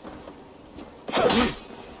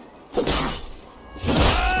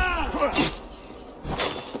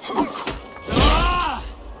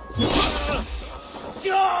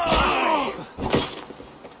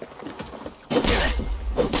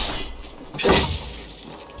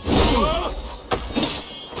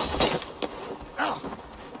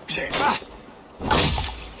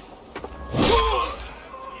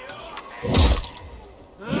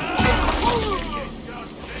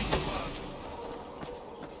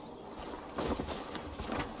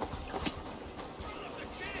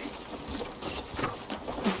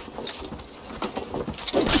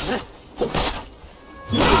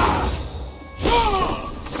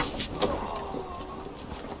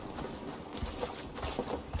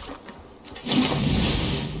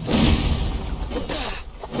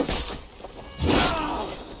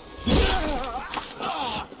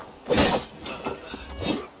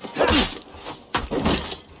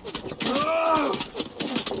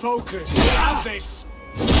 Focus! Have this!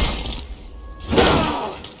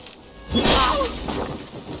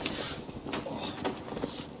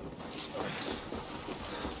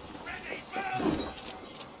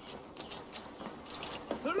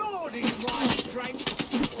 The Lord is my strength.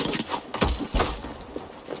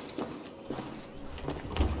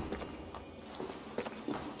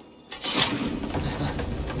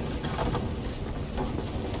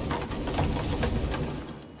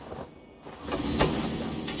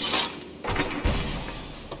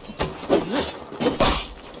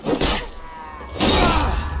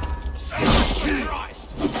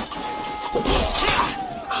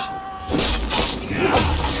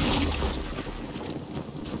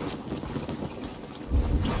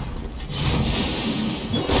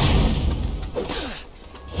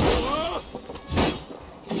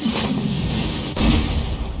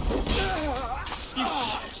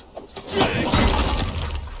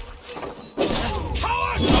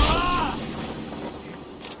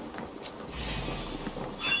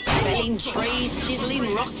 Felling trees,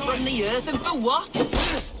 chiseling rock from the earth, and for what?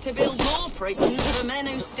 To build more prisons for the men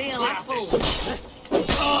who steal apples.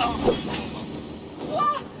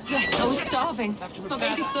 Yes, I was starving. My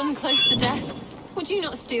baby son close to death. Would you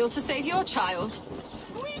not steal to save your child?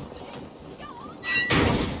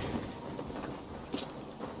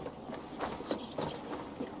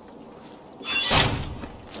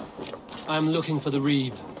 I'm looking for the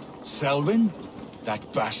Reeve. Selwyn? That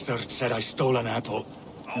bastard said I stole an apple.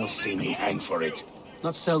 He'll see me hang for it.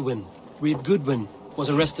 Not Selwyn. Reeve Goodwin was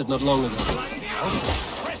arrested not long ago.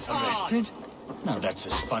 Arrested? Now that's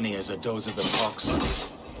as funny as a dose of the pox.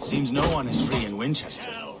 Seems no one is free in Winchester.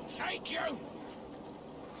 Take you!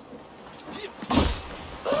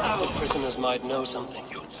 The prisoners might know something.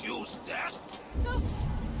 You choose death?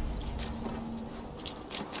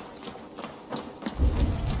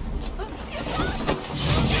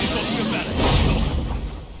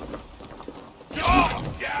 Oh,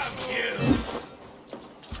 damn you!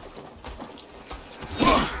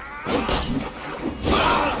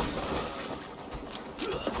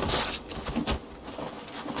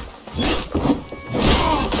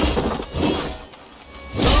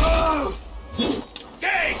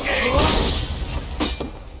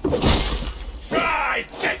 Try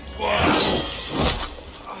this one!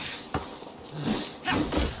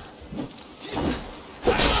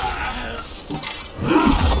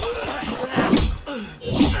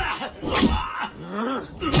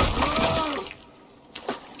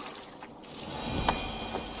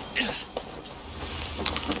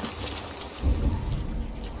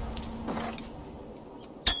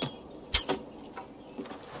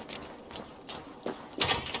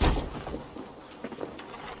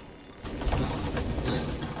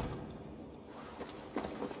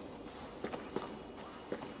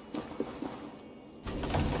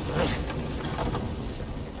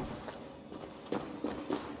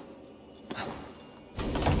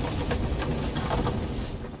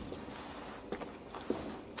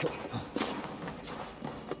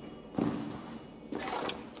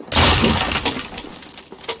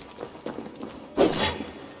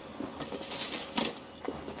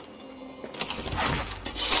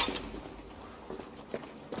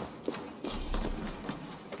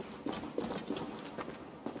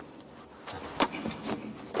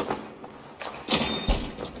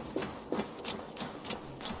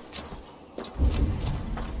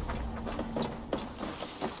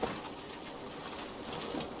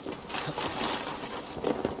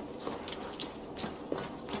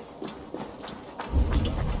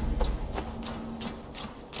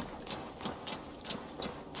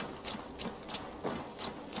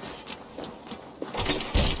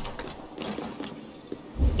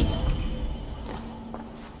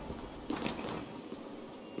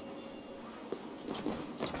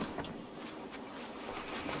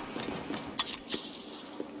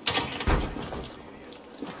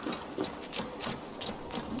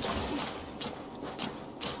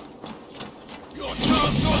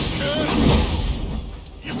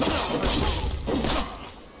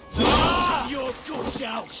 Your guts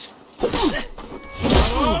out!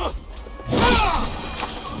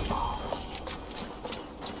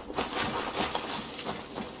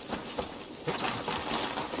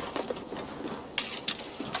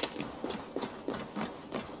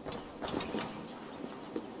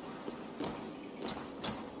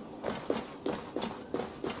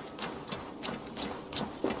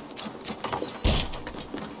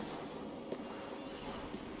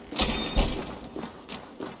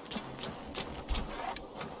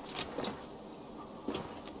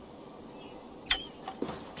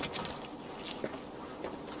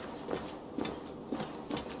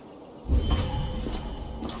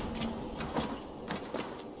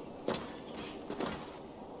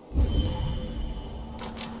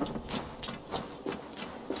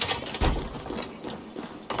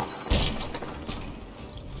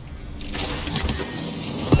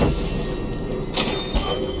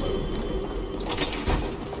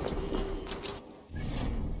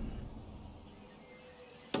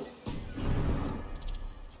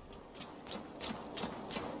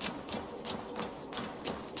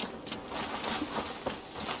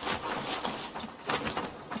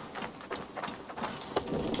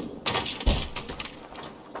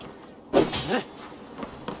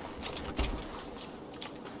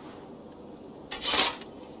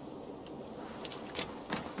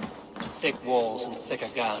 Thick walls and thicker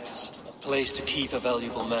guards. A place to keep a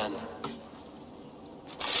valuable man.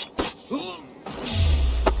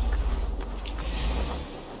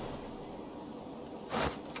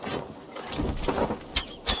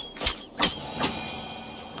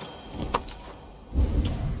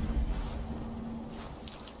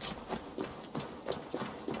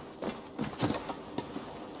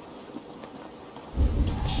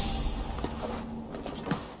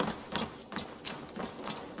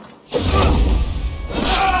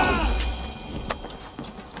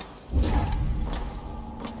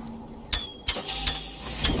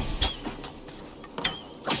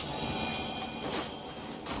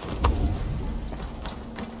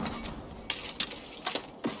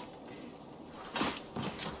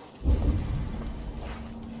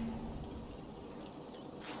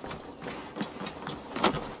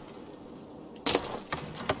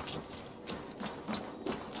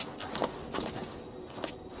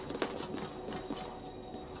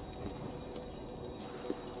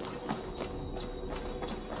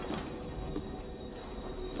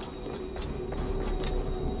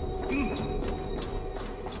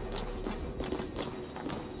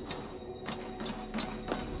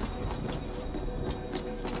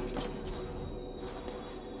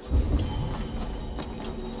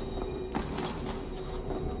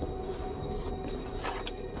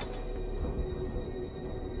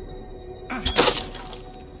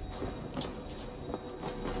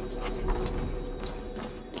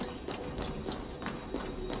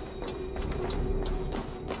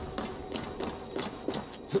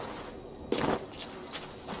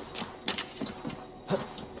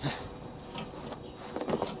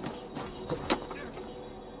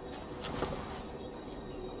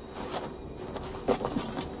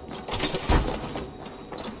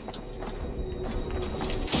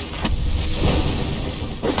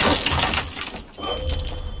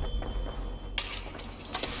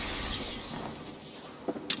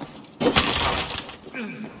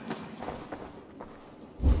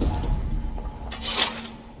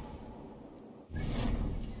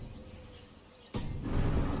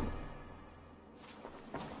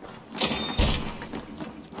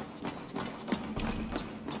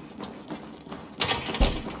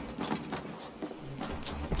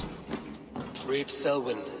 brave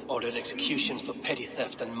Selwyn ordered executions for petty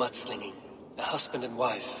theft and mudslinging. A husband and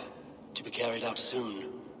wife, to be carried out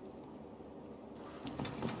soon.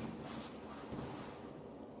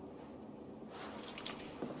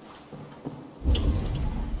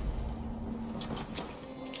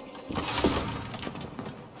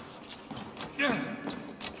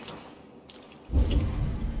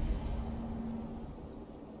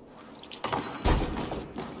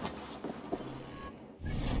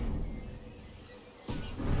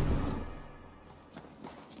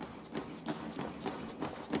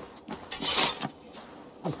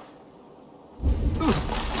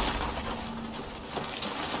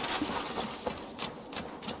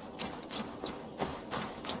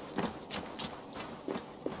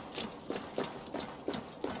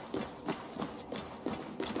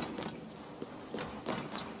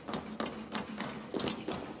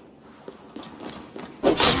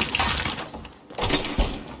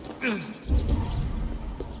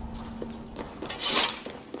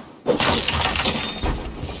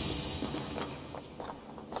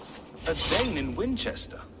 A Dane in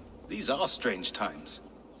Winchester? These are strange times.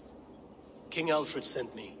 King Alfred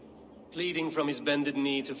sent me, pleading from his bended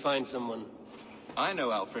knee to find someone. I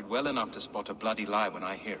know Alfred well enough to spot a bloody lie when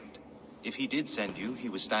I hear it. If he did send you, he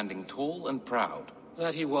was standing tall and proud.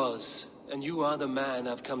 That he was, and you are the man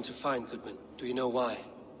I've come to find, Goodman. Do you know why?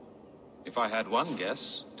 If I had one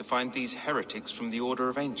guess, to find these heretics from the Order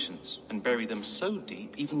of Ancients, and bury them so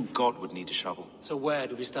deep, even God would need a shovel. So where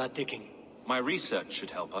do we start digging? My research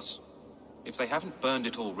should help us. If they haven't burned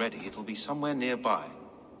it already, it'll be somewhere nearby.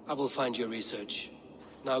 I will find your research.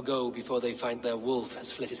 Now go before they find their wolf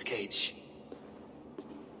has fled his cage.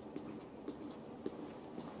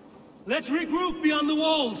 Let's regroup beyond the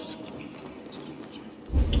walls!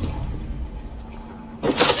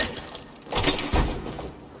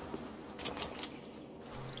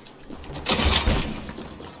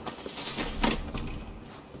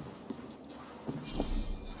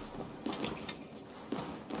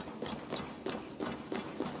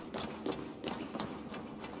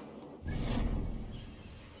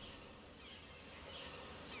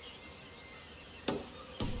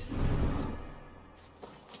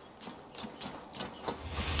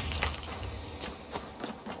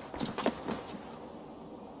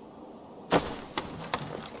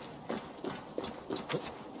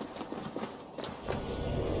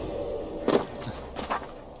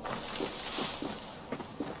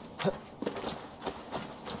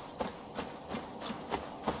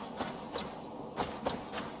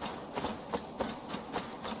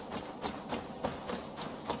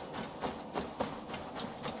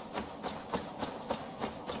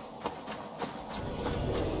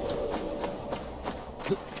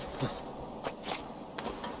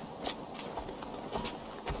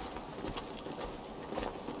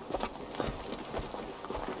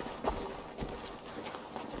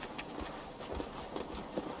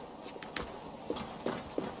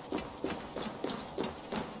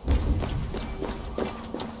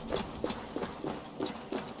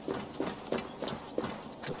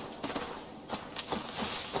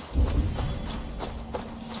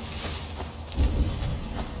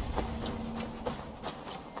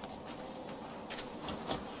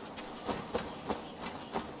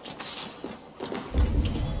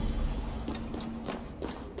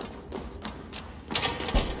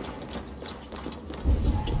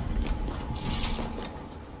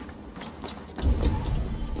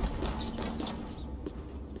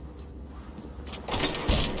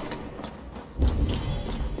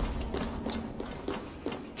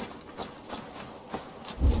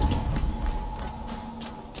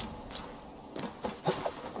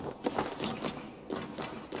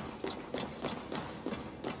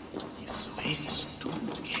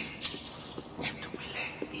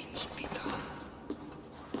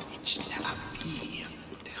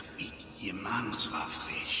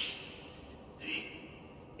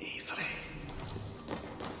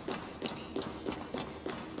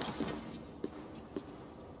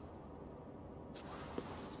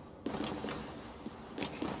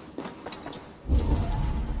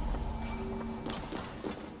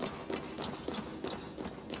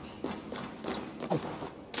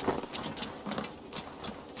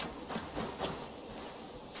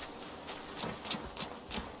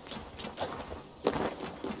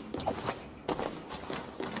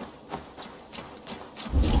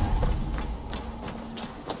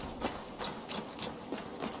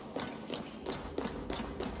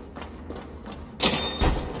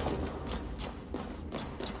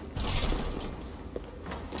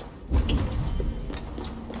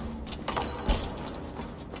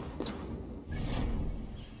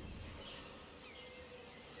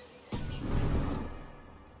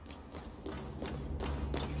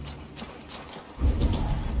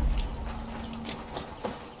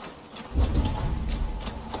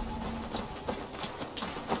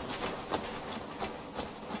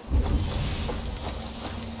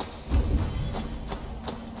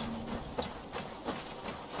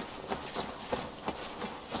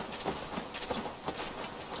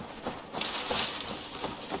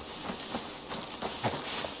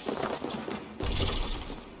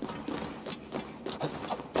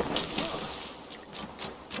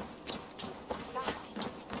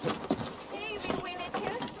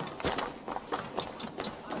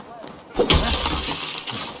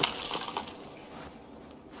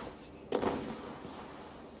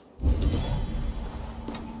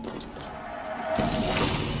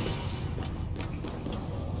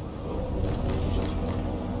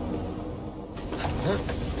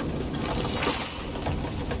 Huh?